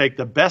 Trying to take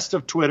the best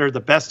of Twitter, the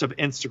best of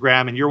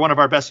Instagram, and you're one of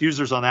our best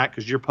users on that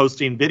because you're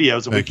posting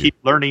videos, and we keep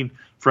learning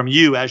from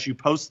you as you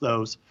post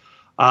those.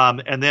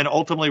 And then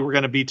ultimately, we're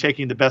going to be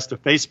taking the best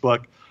of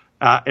Facebook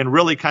and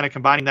really kind of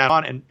combining that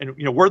on.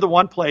 And we're the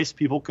one place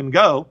people can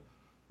go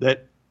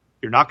that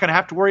you're not going to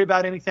have to worry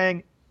about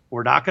anything.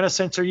 We're not going to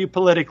censor you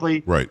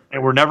politically, right?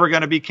 And we're never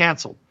going to be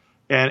canceled.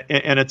 And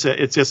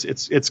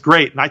it's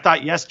great. And I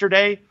thought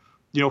yesterday,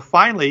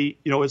 finally,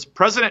 as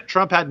President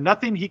Trump had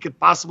nothing he could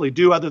possibly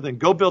do other than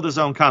go build his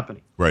own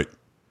company. Right.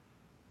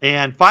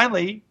 And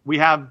finally, we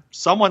have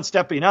someone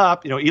stepping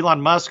up,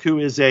 Elon Musk, who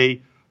is I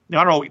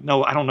don't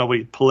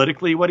know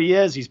politically what he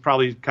is. He's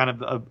probably kind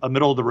of a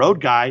middle of the road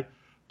guy,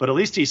 but at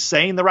least he's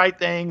saying the right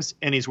things,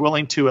 and he's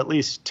willing to at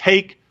least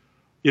take,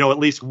 at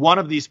least one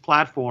of these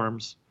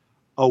platforms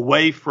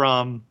away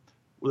from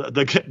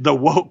the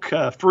woke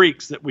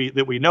freaks that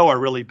we know are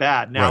really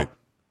bad. Now, right.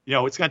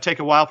 It's going to take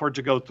a while for it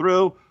to go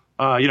through.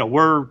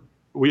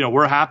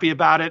 We're happy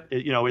about it.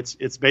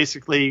 It's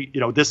basically,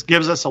 this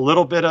gives us a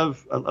little bit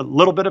of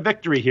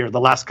victory here the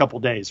last couple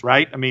days,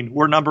 right? I mean,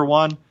 we're number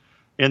one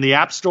in the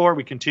App Store.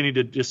 We continue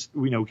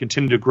to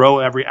continue to grow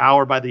every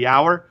hour by the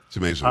hour. It's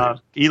amazing.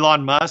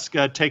 Elon Musk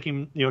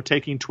taking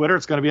Twitter.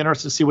 It's going to be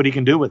interesting to see what he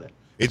can do with it.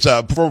 It's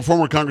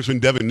former Congressman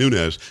Devin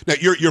Nunes. Now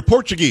you're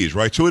Portuguese,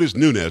 right? So it is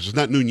Nunes. It's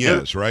not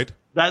Nunez, right?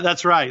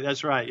 That's right.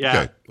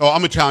 Yeah. Okay. Oh,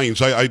 I'm Italian,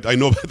 so I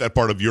know about that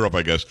part of Europe,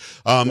 I guess.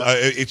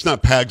 It's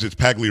not Pags, it's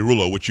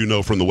Pagliarulo, which you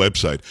know from the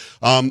website.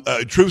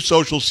 Truth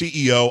Social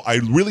CEO, I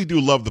really do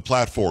love the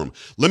platform.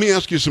 Let me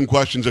ask you some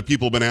questions that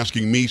people have been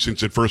asking me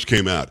since it first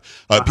came out.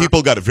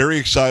 People got very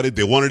excited.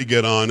 They wanted to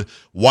get on.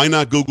 Why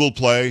not Google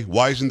Play?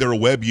 Why isn't there a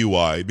web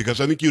UI? Because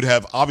I think you'd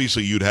have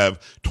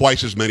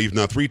twice as many, if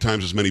not 3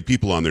 times as many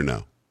people on there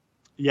now.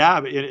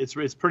 Yeah,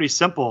 it's pretty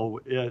simple.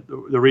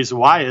 The reason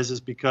why is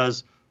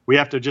because we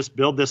have to just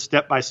build this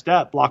step by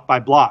step, block by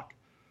block.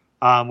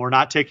 We're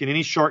not taking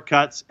any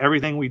shortcuts.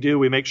 Everything we do,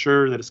 we make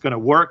sure that it's going to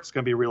work, it's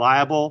going to be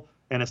reliable,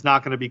 and it's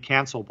not going to be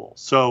cancelable.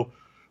 So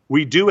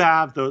we do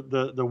have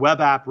the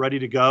web app ready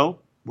to go.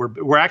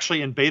 We're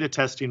actually in beta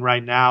testing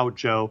right now,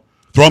 Joe.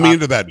 Throw me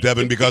into that,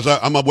 Devin, because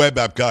I'm a web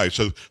app guy.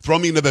 So throw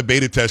me into the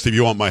beta test if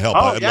you want my help.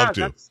 I'd love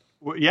to.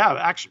 Yeah,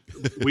 actually,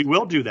 we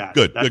will do that.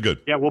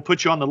 Good. Yeah, we'll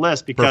put you on the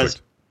list because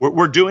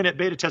we're doing it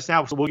beta test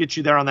now, so we'll get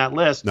you there on that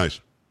list.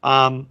 Nice.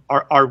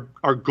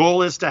 Our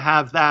goal is to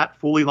have that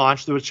fully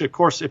launched, which of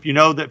course, if you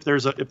know that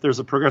if there's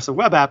a progressive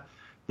web app,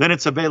 then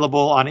it's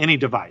available on any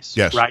device.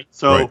 Yes. Right.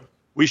 So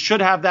we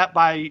should have that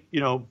by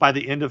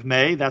the end of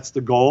May. That's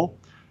the goal.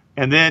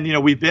 And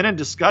then, we've been in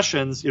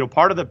discussions,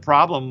 part of the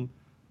problem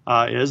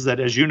is that,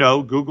 as you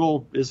know,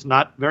 Google is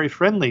not very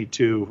friendly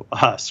to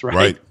us.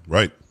 Right.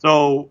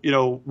 So,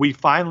 we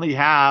finally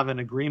have an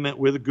agreement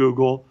with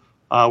Google.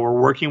 We're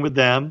working with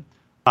them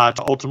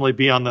to ultimately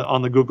be on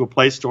the Google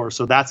Play Store.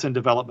 So that's in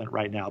development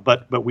right now.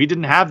 But we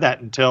didn't have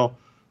that until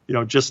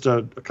just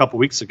a couple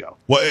weeks ago.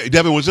 Well,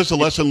 Devin, was this a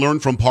lesson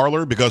learned from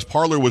Parler? Because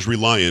Parler was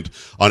reliant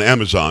on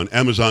Amazon.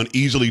 Amazon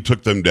easily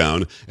took them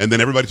down, and then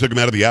everybody took them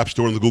out of the App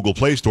Store and the Google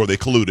Play Store. They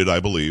colluded, I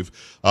believe.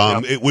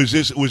 Was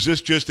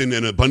this just in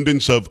an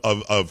abundance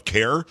of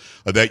care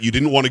that you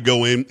didn't want to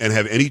go in and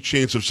have any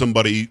chance of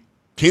somebody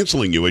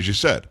canceling you, as you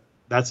said?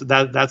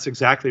 That's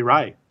exactly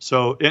right.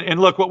 So, and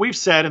look, what we've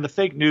said in the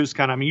fake news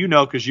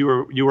because you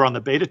were on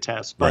the beta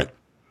test, but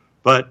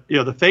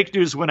the fake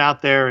news went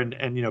out there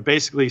and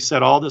basically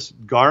said all this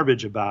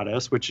garbage about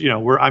us, which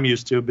I'm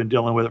used to, been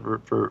dealing with it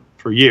for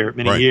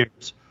many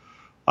years.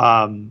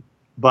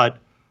 But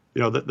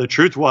the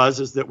truth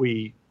is that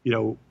we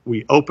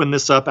opened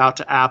this up out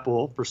to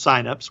Apple for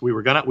signups. We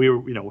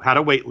had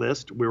a wait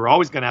list. We were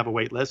always going to have a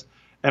wait list,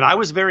 and I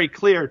was very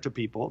clear to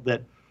people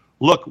that,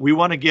 look, we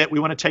want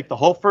to take the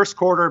whole first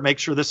quarter, make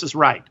sure this is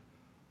right.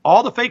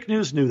 All the fake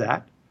news knew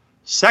that.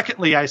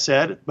 Secondly, I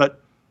said,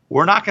 but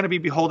we're not going to be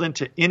beholden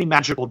to any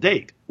magical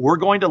date. We're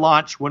going to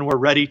launch when we're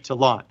ready to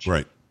launch.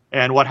 Right.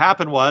 And what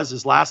happened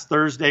is last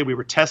Thursday we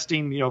were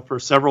testing, for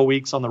several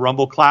weeks on the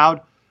Rumble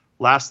cloud.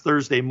 Last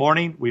Thursday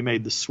morning we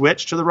made the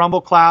switch to the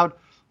Rumble cloud.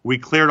 We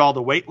cleared all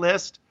the wait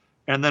list,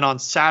 and then on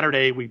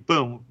Saturday we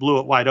blew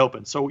it wide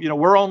open. So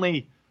we're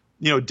only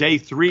day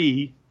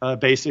 3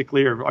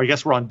 basically, or I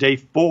guess we're on day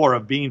 4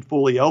 of being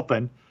fully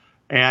open.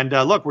 And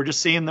look, we're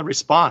just seeing the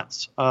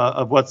response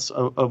of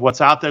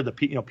what's out there.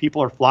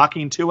 People are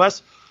flocking to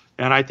us.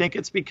 And I think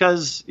it's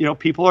because,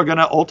 people are going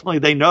to ultimately,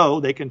 they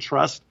know they can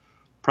trust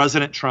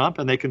President Trump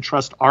and they can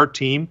trust our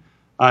team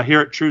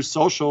here at Truth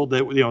Social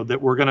that,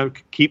 that we're going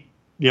to keep,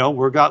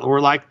 we're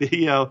like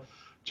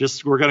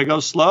we're going to go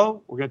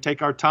slow. We're going to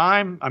take our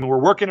time. I mean, we're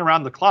working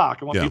around the clock.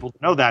 I want people to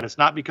know that. It's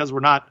not because we're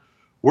not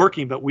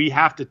working, but we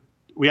have to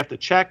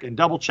check and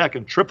double check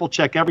and triple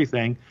check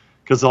everything,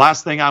 because the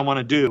last thing I want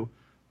to do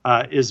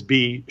is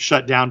be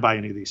shut down by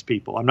any of these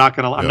people. I'm not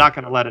gonna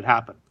let it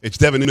happen. It's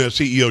Devin Nunes,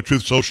 CEO of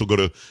Truth Social. Go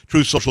to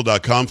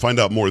truthsocial.com, find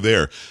out more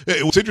there.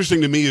 What's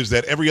interesting to me is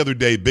that every other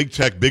day, big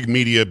tech, big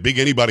media, big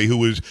anybody who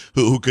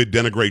could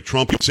denigrate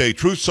Trump would say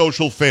Truth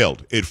Social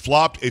failed. It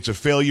flopped. It's a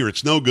failure.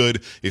 It's no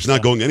good. It's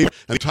not going anywhere.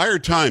 And the entire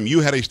time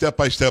you had a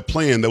step-by-step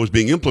plan that was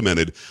being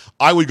implemented,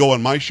 I would go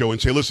on my show and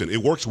say, listen,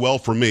 it works well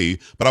for me,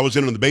 but I was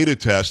in on the beta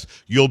test.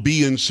 You'll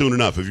be in soon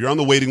enough. If you're on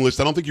the waiting list,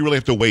 I don't think you really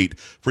have to wait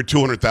for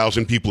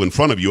 200,000 people in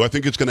front of you. I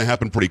think it's going to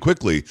happen pretty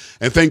quickly.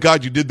 And thank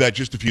God you did that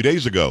just a few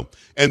days ago.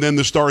 And then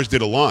the stars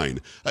did align.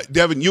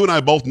 Devin, you and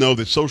I both know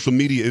that social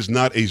media is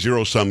not a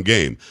zero-sum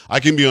game. I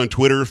can be on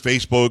Twitter,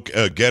 Facebook,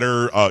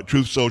 Getter,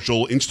 Truth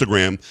Social,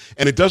 Instagram,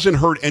 and it doesn't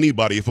hurt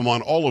anybody if I'm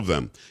on all of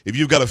them. If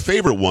you've got a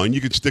favorite one,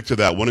 you can stick to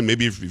that one. And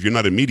maybe if you're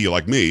not in media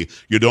like me,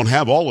 you don't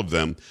have all of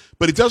them.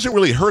 But it doesn't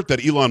really hurt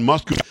that Elon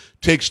Musk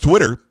takes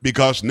Twitter,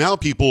 because now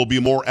people will be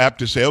more apt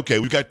to say, okay,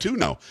 we've got two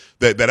now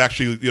that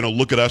actually,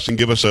 look at us and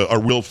give us a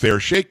real fair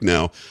shake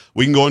now.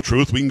 We can go on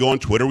Truth, we can go on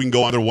Twitter, we can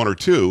go on there one or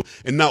two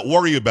and not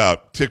worry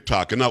about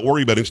TikTok and not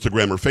worry about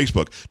Instagram or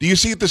Facebook. Do you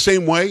see it the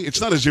same way? It's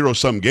not a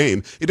zero-sum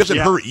game. It doesn't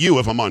hurt you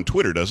if I'm on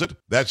Twitter, does it?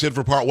 That's it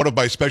for part one of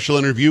my special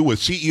interview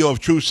with CEO of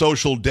Truth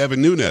Social, Devin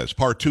Nunes.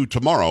 Part two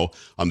tomorrow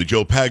on the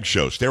Joe Pags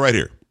Show. Stay right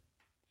here.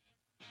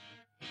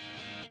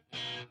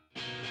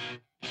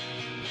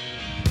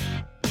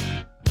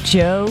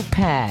 Joe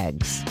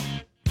Pags.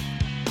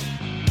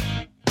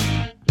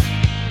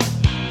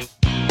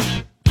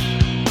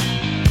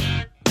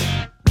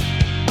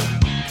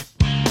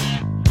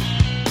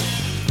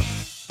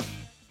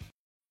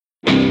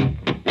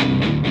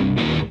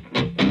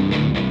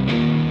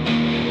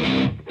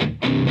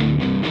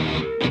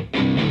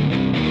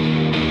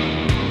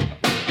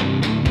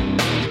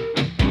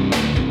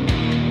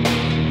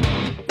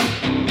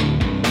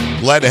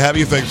 Glad to have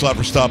you. Thanks a lot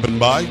for stopping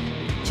by.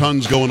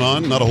 Tons going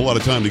on. Not a whole lot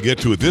of time to get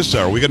to it this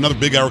hour. We got another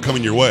big hour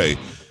coming your way.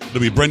 It'll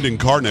be Brendan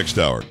Carr next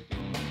hour.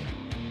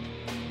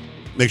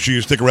 Make sure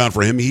you stick around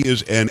for him. He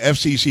is an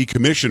FCC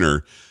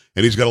commissioner,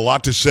 and he's got a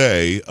lot to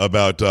say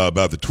about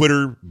the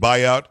Twitter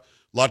buyout, a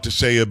lot to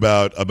say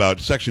about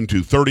Section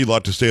 230, a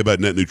lot to say about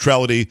net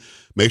neutrality.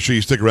 Make sure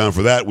you stick around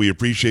for that. We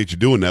appreciate you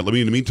doing that. Let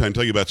me, in the meantime,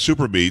 tell you about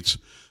Super Beats.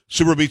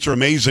 Super Beats are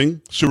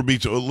amazing. Super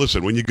Beats,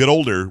 listen, when you get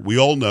older, we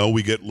all know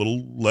we get a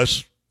little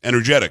less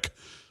energetic,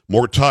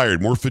 more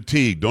tired, more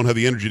fatigued, don't have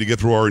the energy to get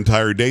through our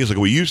entire days like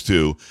we used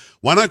to.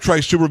 Why not try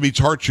Super Beats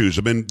Heart Chews?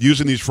 I've been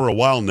using these for a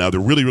while now. They're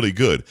really, really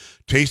good.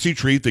 Tasty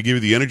treat. They give you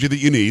the energy that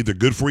you need. They're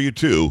good for you,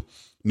 too.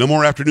 No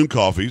more afternoon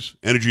coffees,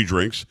 energy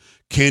drinks,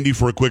 candy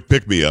for a quick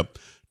pick-me-up.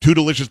 2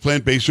 delicious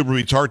plant-based Super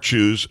Beats Heart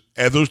Chews.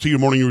 Add those to your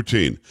morning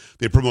routine.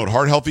 They promote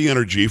heart-healthy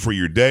energy for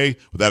your day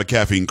without a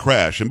caffeine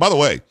crash. And by the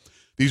way,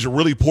 these are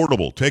really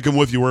portable. Take them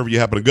with you wherever you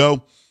happen to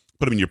go.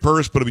 Put them in your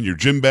purse, put them in your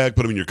gym bag,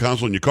 put them in your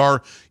console in your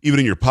car, even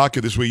in your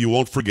pocket. This way you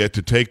won't forget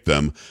to take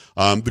them.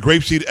 The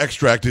grapeseed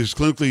extract is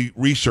clinically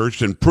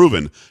researched and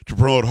proven to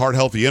promote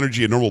heart-healthy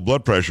energy and normal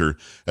blood pressure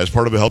as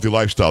part of a healthy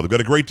lifestyle. They've got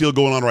a great deal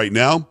going on right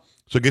now.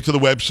 So get to the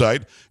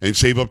website and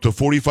save up to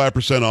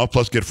 45% off,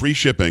 plus get free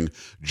shipping,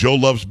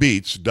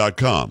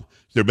 joelovesbeats.com.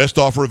 It's their best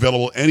offer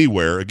available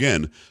anywhere.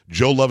 Again,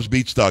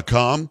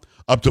 joelovesbeats.com,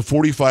 up to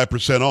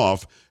 45%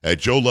 off at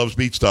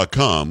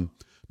joelovesbeats.com.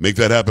 Make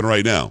that happen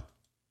right now.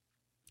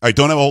 All right,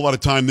 don't have a whole lot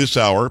of time this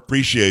hour.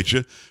 Appreciate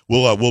you.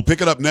 We'll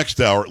pick it up next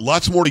hour.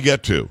 Lots more to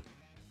get to,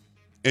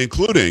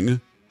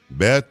 including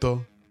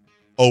Beto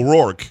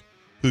O'Rourke,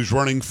 who's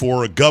running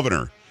for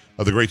governor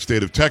of the great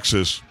state of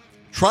Texas,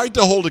 tried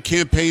to hold a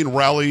campaign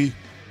rally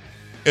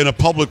in a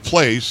public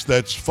place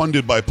that's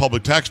funded by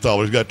public tax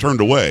dollars, got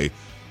turned away,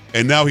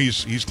 and now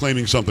he's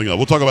claiming something else.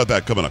 We'll talk about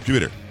that coming up. Keep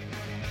it here.